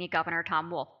Pennsylvania Governor Tom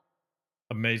Wolf.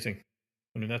 Amazing.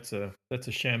 I mean, that's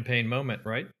a champagne moment,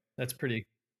 right? That's pretty.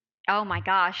 Oh my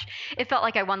gosh, it felt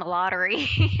like I won the lottery.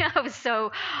 I was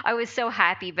so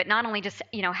happy, but not only just,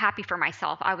 happy for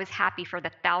myself, I was happy for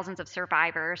the thousands of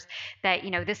survivors that,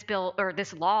 this bill, or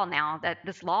this law now, that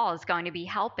this law is going to be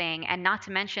helping, and not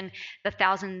to mention the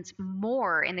thousands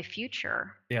more in the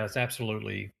future. Yeah, it's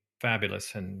absolutely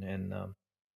fabulous, I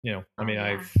Oh mean, yeah.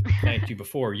 I've thanked you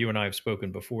before. You and I have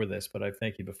spoken before this, but I've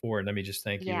thanked you before, and let me just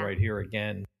thank you Yeah. right here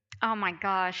again. Oh my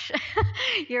gosh.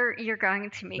 You're going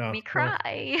to make No, me well,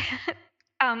 cry.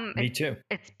 me too.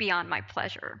 It's beyond my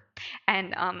pleasure.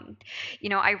 And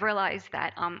I realize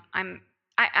that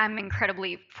I'm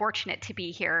incredibly fortunate to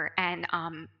be here, and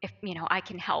if I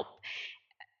can help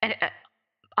uh, uh,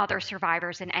 other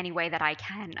survivors in any way that I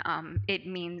can, it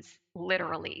means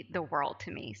literally the world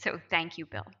to me. So thank you,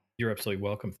 Bill. You're absolutely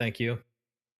welcome. Thank you.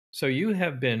 So you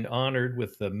have been honored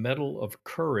with the Medal of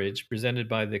Courage presented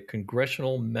by the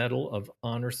Congressional Medal of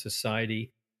Honor Society,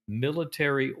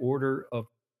 Military Order of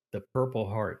the Purple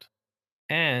Heart.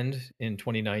 And in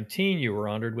 2019, you were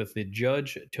honored with the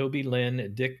Judge Toby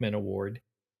Lynn Dickman Award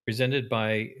presented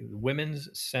by Women's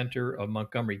Center of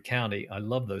Montgomery County. I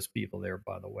love those people there,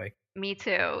 by the way. Me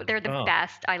too. They're the Oh,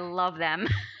 best. I love them.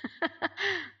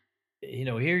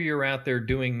 here you're out there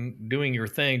doing your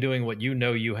thing, doing what you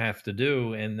know you have to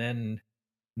do, and then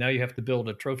now you have to build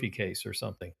a trophy case or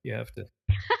something. You have to.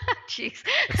 Jeez.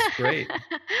 That's great. Well,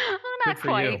 Good not for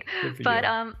you. quite. Good for But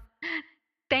you.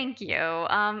 thank you.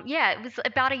 Yeah, it was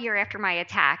about a year after my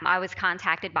attack. I was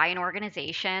contacted by an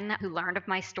organization who learned of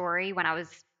my story when I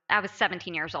was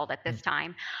 17 years old at Mm. this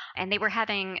time, and they were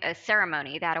having a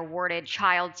ceremony that awarded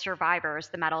child survivors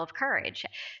the Medal of Courage.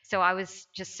 So I was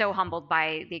just so humbled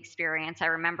by the experience. I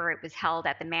remember it was held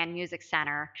at the Mann Music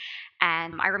Center,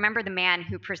 and I remember the man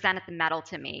who presented the medal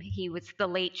to me. He was the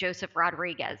late Joseph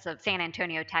Rodriguez of San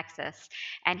Antonio, Texas,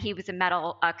 and he was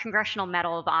a Congressional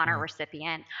Medal of Honor Mm.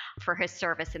 recipient for his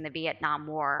service in the Vietnam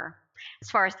War.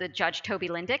 As far as the Judge Toby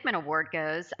Lynn Dickman Award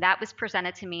goes, that was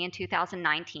presented to me in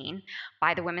 2019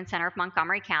 by the Women's Center of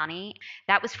Montgomery County.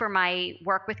 That was for my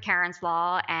work with Karen's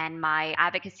Law and my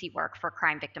advocacy work for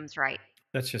crime victims' rights.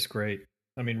 That's just great.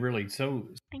 I mean, really,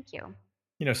 Thank you.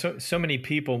 so many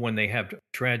people when they have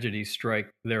tragedies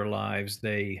strike their lives,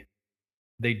 they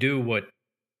do what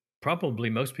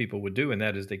probably most people would do, and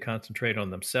that is they concentrate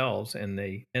on themselves, and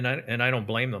I don't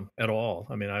blame them at all.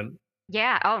 I mean,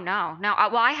 Yeah. Oh no, no.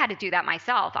 Well, I had to do that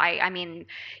myself. I mean,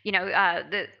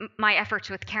 my efforts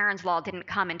with Karen's Law didn't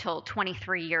come until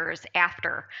 23 years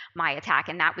after my attack,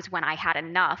 and that was when I had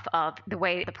enough of the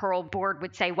way the parole board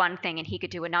would say one thing and he could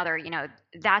do another.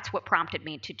 That's what prompted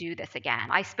me to do this again.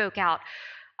 I spoke out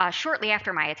shortly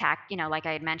after my attack, like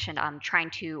I had mentioned, I'm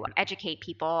trying to educate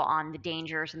people on the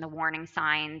dangers and the warning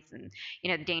signs, and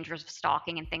the dangers of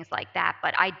stalking and things like that.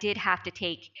 But I did have to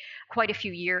take quite a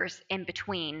few years in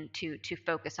between to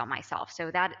focus on myself. So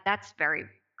that's very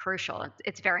crucial.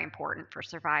 It's very important for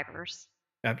survivors.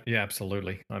 Yeah,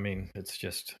 absolutely. I mean, it's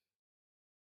just,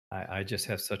 I just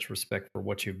have such respect for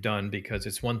what you've done, because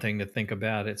it's one thing to think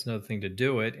about it, it's another thing to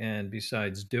do it. And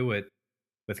besides do it,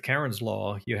 with Karen's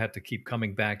Law, you had to keep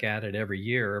coming back at it every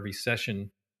year, every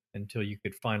session, until you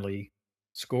could finally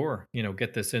score,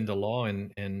 get this into law Uh,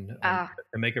 and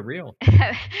make it real.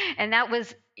 and that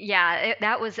was, yeah,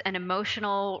 that was an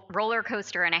emotional roller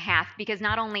coaster and a half, because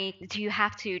not only do you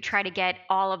have to try to get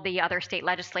all of the other state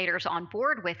legislators on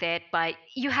board with it, but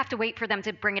you have to wait for them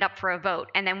to bring it up for a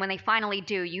vote. And then when they finally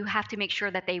do, you have to make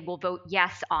sure that they will vote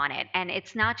yes on it. And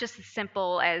it's not just as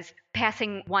simple as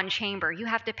passing one chamber. You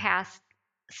have to pass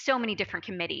so many different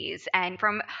committees, and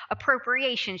from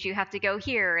appropriations you have to go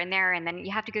here and there, and then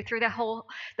you have to go through the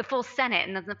full Senate,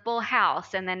 and then the full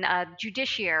House, and then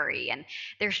judiciary, and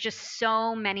there's just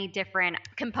so many different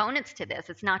components to this.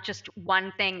 It's not just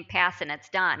one thing pass and it's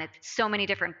done. It's so many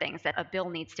different things that a bill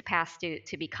needs to pass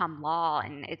to become law,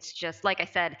 and it's just, like I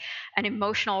said, an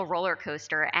emotional roller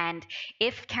coaster. And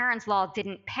if Karen's Law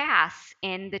didn't pass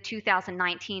in the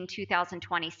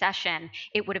 2019-2020 session,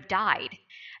 it would have died.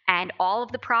 And all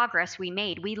of the progress we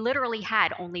made, we literally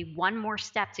had only one more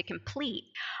step to complete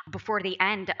before the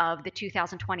end of the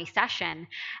 2020 session.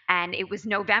 And it was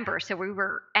November, so we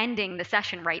were ending the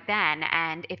session right then.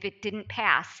 And if it didn't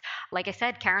pass, like I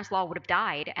said, Karen's Law would have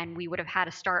died, and we would have had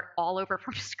to start all over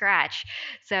from scratch.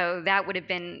 So that would have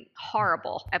been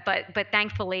horrible. But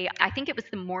thankfully, I think it was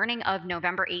the morning of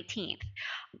November 18th,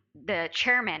 the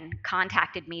chairman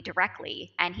contacted me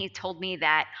directly, and he told me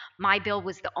that my bill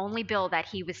was the only bill that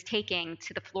he was taking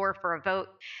to the floor for a vote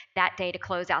that day to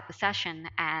close out the session.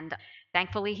 And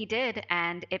thankfully he did,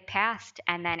 and it passed.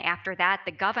 And then after that,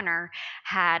 the governor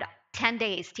had 10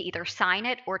 days to either sign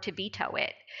it or to veto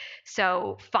it.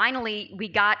 So finally, we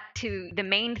got to the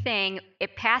main thing.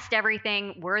 It passed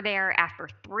everything. We're there after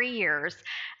 3 years,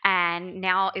 and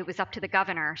now it was up to the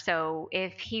governor. So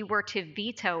if he were to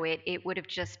veto it, it would have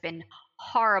just been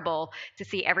horrible to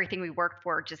see everything we worked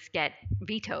for just get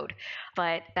vetoed.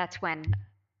 But that's when,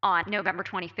 on November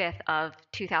 25th of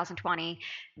 2020,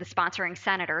 the sponsoring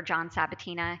senator, John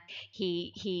Sabatina,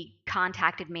 he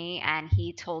contacted me, and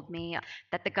he told me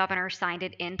that the governor signed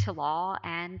it into law,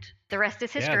 and the rest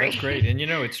is history. Yeah, that's great. And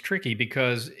it's tricky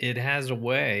because it has a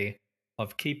way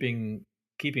of keeping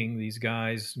these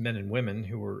guys, men and women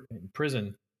who are in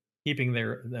prison, keeping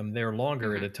them there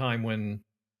longer at a time when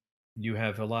you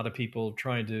have a lot of people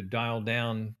trying to dial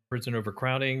down prison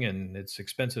overcrowding, and it's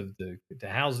expensive to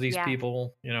house these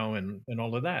people, and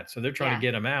all of that. So they're trying to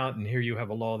get them out, and here you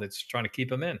have a law that's trying to keep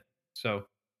them in. So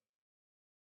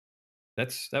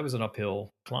that was an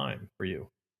uphill climb for you.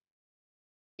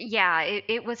 Yeah,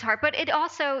 it was hard, but it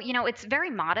also, it's very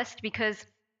modest, because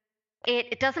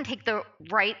it doesn't take the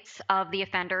rights of the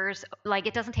offenders, like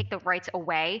it doesn't take the rights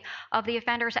away of the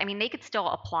offenders. I mean, they could still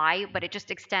apply, but it just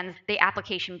extends the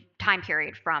application time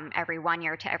period from every 1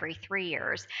 year to every 3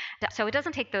 years. So it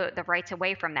doesn't take the rights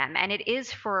away from them. And it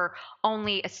is for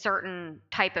only a certain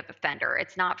type of offender.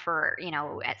 It's not for,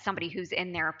 somebody who's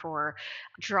in there for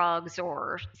drugs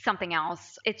or something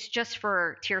else. It's just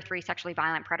for tier 3 sexually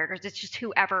violent predators. It's just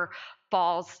whoever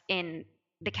falls in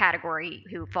the category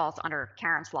who falls under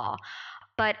Karen's Law.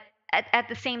 But at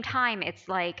the same time, it's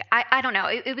like, I don't know,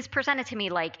 it was presented to me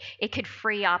like it could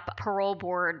free up the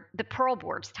parole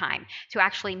board's time to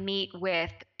actually meet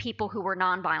with people who were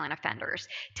nonviolent offenders,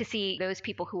 to see those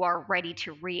people who are ready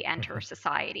to re-enter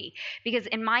society. Because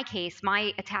in my case,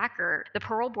 my attacker, the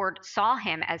parole board saw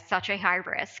him as such a high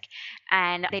risk,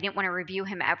 and they didn't want to review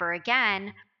him ever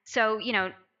again. So,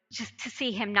 just to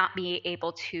see him not be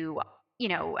able to,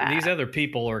 these other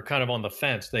people are kind of on the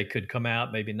fence. They could come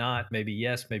out, maybe not, maybe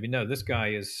yes, maybe no. This guy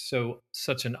is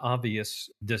such an obvious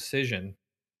decision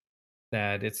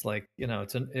that it's like,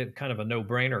 it's kind of a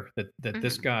no-brainer that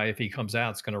this guy, if he comes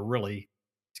out, it's going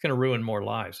to ruin more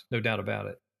lives, no doubt about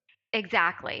it.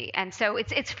 Exactly. And so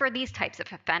it's for these types of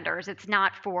offenders. It's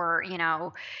not for,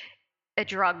 a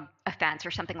drug offense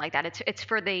or something like that. It's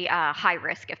for the high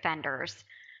risk offenders.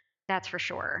 That's for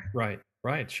sure. Right,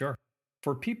 sure.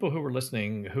 For people who are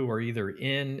listening who are either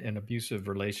in an abusive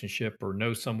relationship or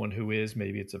know someone who is,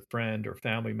 maybe it's a friend or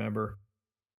family member,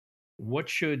 what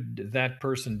should that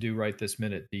person do right this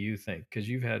minute, do you think? Because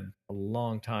you've had a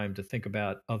long time to think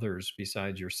about others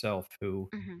besides yourself who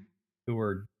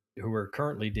are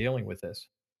currently dealing with this.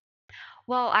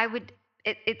 Well,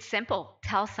 it's simple.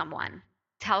 Tell someone.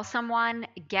 Tell someone,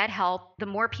 get help. The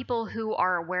more people who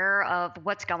are aware of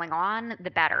what's going on, the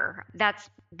better.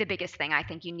 That's the biggest thing. I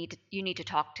think you need to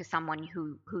talk to someone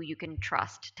who you can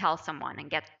trust. Tell someone and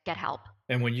get help.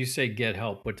 And when you say get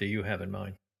help, what do you have in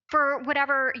mind? for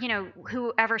whatever,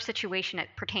 whoever situation it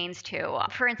pertains to.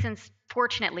 For instance,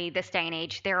 fortunately, this day and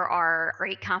age, there are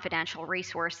great confidential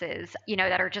resources,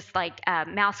 that are just like a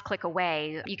mouse click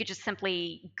away. You could just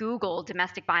simply Google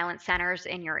domestic violence centers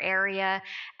in your area,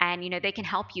 and, they can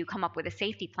help you come up with a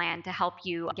safety plan to help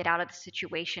you get out of the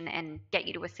situation and get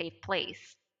you to a safe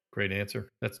place. Great answer.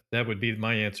 That would be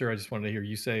my answer. I just wanted to hear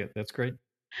you say it. That's great.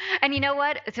 And you know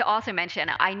what? To also mention,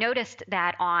 I noticed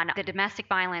that on the domestic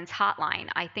violence hotline,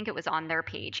 I think it was on their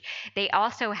page, they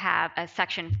also have a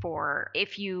section for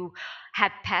if you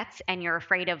have pets and you're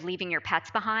afraid of leaving your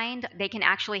pets behind, they can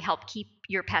actually help keep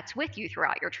your pets with you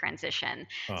throughout your transition.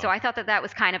 So I thought that that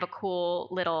was kind of a cool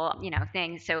little,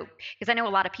 thing. So, because I know a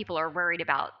lot of people are worried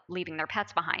about leaving their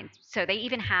pets behind. So they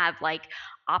even have like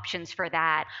options for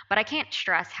that. But I can't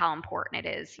stress how important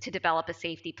it is to develop a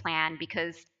safety plan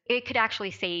because it could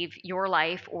actually save your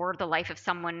life or the life of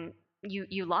someone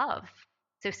you love.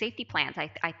 So safety plans,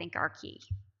 I think, are key.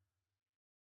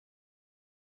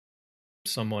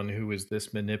 Someone who is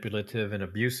this manipulative and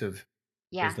abusive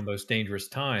is the most dangerous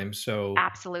time. So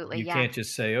absolutely, you can't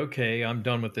just say, okay, I'm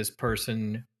done with this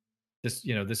person.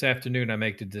 This afternoon I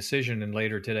make the decision, and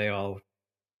later today I'll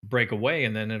break away,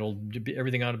 and then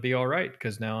everything ought to be all right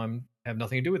because now have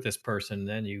nothing to do with this person.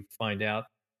 Then you find out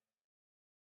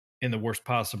in the worst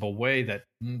possible way that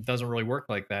doesn't really work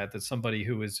like that. That somebody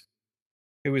who is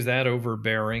that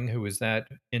overbearing, who is that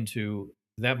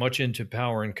much into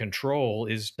power and control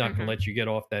is not going to let you get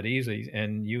off that easy.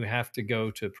 And you have to go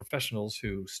to professionals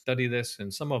who study this.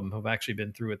 And some of them have actually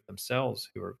been through it themselves,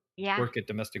 who work at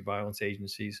domestic violence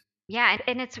agencies. Yeah.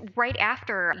 And it's right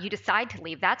after you decide to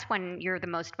leave. That's when you're the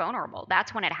most vulnerable.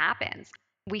 That's when it happens.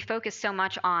 We focus so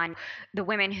much on the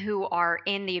women who are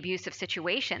in the abusive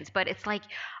situations, but it's like,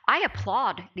 I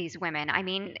applaud these women. I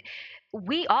mean,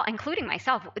 we all, including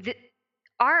myself,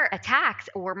 our attacks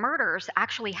or murders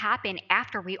actually happen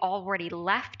after we already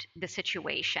left the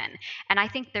situation. And I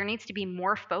think there needs to be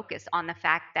more focus on the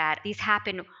fact that these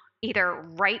happen either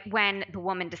right when the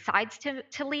woman decides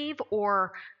to leave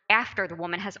or after the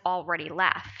woman has already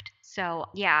left. So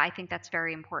yeah, I think that's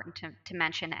very important to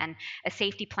mention. And a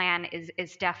safety plan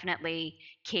is definitely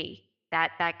key.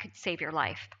 That could save your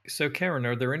life. So Karen,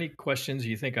 are there any questions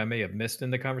you think I may have missed in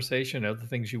the conversation? Other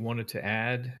things you wanted to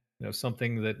add?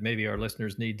 Something that maybe our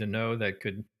listeners need to know that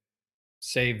could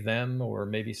save them or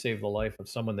maybe save the life of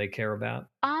someone they care about?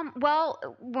 Well,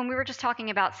 when we were just talking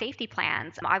about safety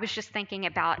plans, I was just thinking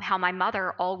about how my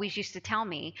mother always used to tell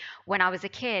me when I was a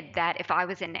kid that if I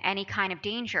was in any kind of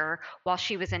danger while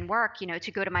she was in work,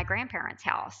 to go to my grandparents'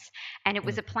 house. And it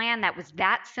was a plan that was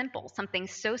that simple, something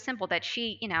so simple that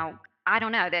she, I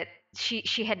don't know, that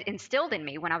she had instilled in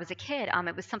me when I was a kid.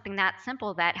 It was something that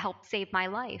simple that helped save my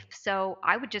life. So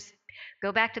I would just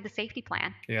go back to the safety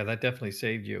plan. Yeah, that definitely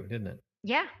saved you, didn't it?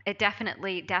 Yeah, it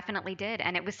definitely did.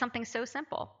 And it was something so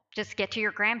simple. Just get to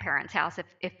your grandparents' house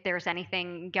if there's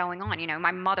anything going on.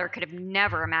 My mother could have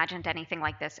never imagined anything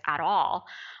like this at all.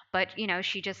 But,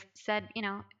 she just said,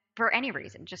 for any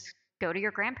reason, just go to your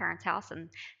grandparents' house. And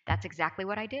that's exactly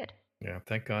what I did. Yeah,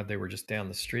 thank God they were just down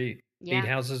the street. Yeah. 8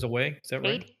 houses away, is that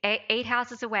right? Eight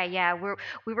houses away, yeah.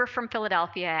 We were from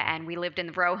Philadelphia and we lived in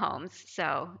the row homes.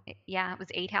 So, yeah, it was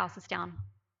 8 houses down.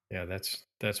 Yeah,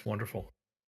 that's wonderful.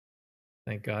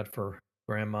 Thank God for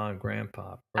Grandma and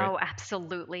Grandpa. Right? Oh,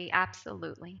 absolutely.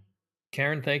 Absolutely.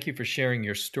 Karen, thank you for sharing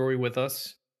your story with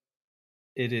us.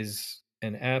 It is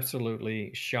an absolutely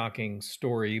shocking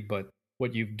story, but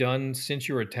what you've done since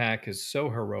your attack is so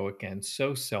heroic and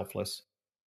so selfless.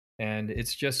 And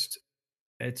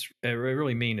I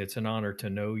really mean it's an honor to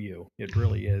know you. It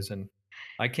really is. And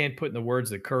I can't put in the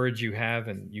words the courage you have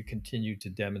and you continue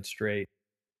to demonstrate.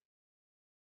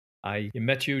 I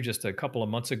met you just a couple of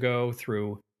months ago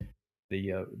through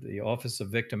the Office of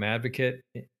Victim Advocate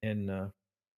in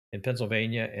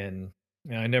Pennsylvania, and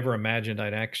I never imagined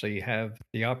I'd actually have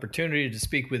the opportunity to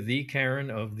speak with the Karen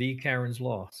of the Karen's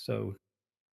Law. So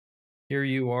here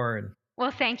you are, and well,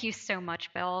 thank you so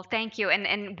much, Bill. Thank you.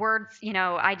 And words,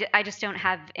 I just don't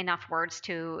have enough words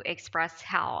to express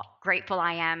how grateful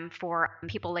I am for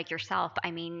people like yourself.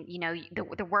 I mean,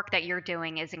 the work that you're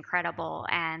doing is incredible,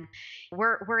 and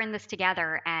we're in this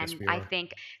together. And yes, I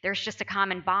think there's just a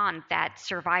common bond that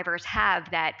survivors have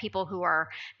that people who are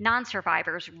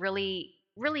non-survivors really,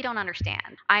 really don't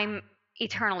understand. I'm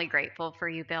eternally grateful for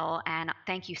you, Bill, and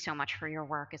thank you so much for your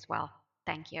work as well.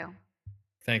 Thank you.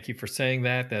 Thank you for saying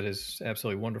that. That is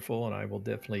absolutely wonderful, and I will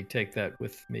definitely take that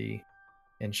with me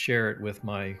and share it with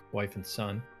my wife and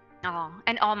son. Oh,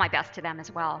 and all my best to them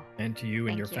as well. And to you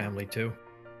and your family, too.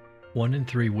 1 in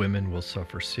 3 women will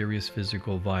suffer serious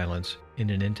physical violence in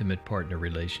an intimate partner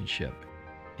relationship.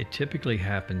 It typically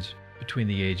happens between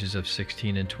the ages of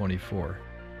 16 and 24,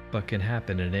 but can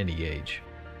happen at any age.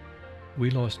 We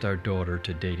lost our daughter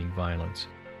to dating violence,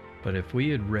 but if we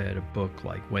had read a book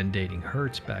like When Dating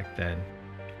Hurts back then,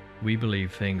 we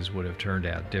believe things would have turned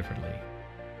out differently.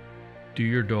 Do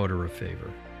your daughter a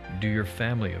favor. Do your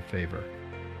family a favor.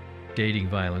 Dating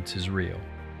violence is real.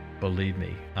 Believe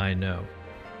me, I know.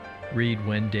 Read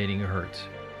When Dating Hurts,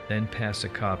 then pass a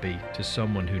copy to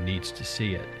someone who needs to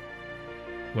see it.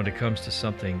 When it comes to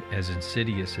something as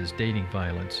insidious as dating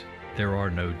violence, there are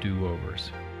no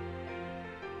do-overs.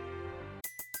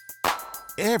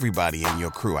 Everybody in your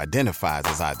crew identifies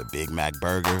as either Big Mac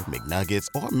Burger, McNuggets,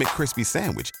 or McCrispy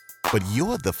Sandwich. But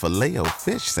you're the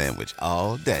Filet-O-Fish Sandwich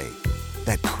all day.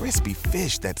 That crispy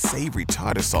fish, that savory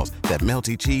tartar sauce, that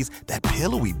melty cheese, that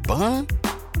pillowy bun.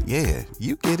 Yeah,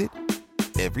 you get it.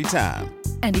 Every time.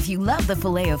 And if you love the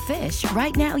Filet-O-Fish,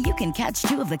 right now you can catch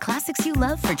two of the classics you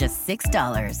love for just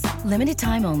 $6. Limited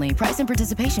time only. Price and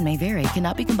participation may vary.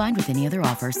 Cannot be combined with any other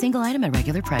offer. Single item at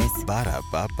regular price.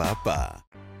 Ba-da-ba-ba-ba.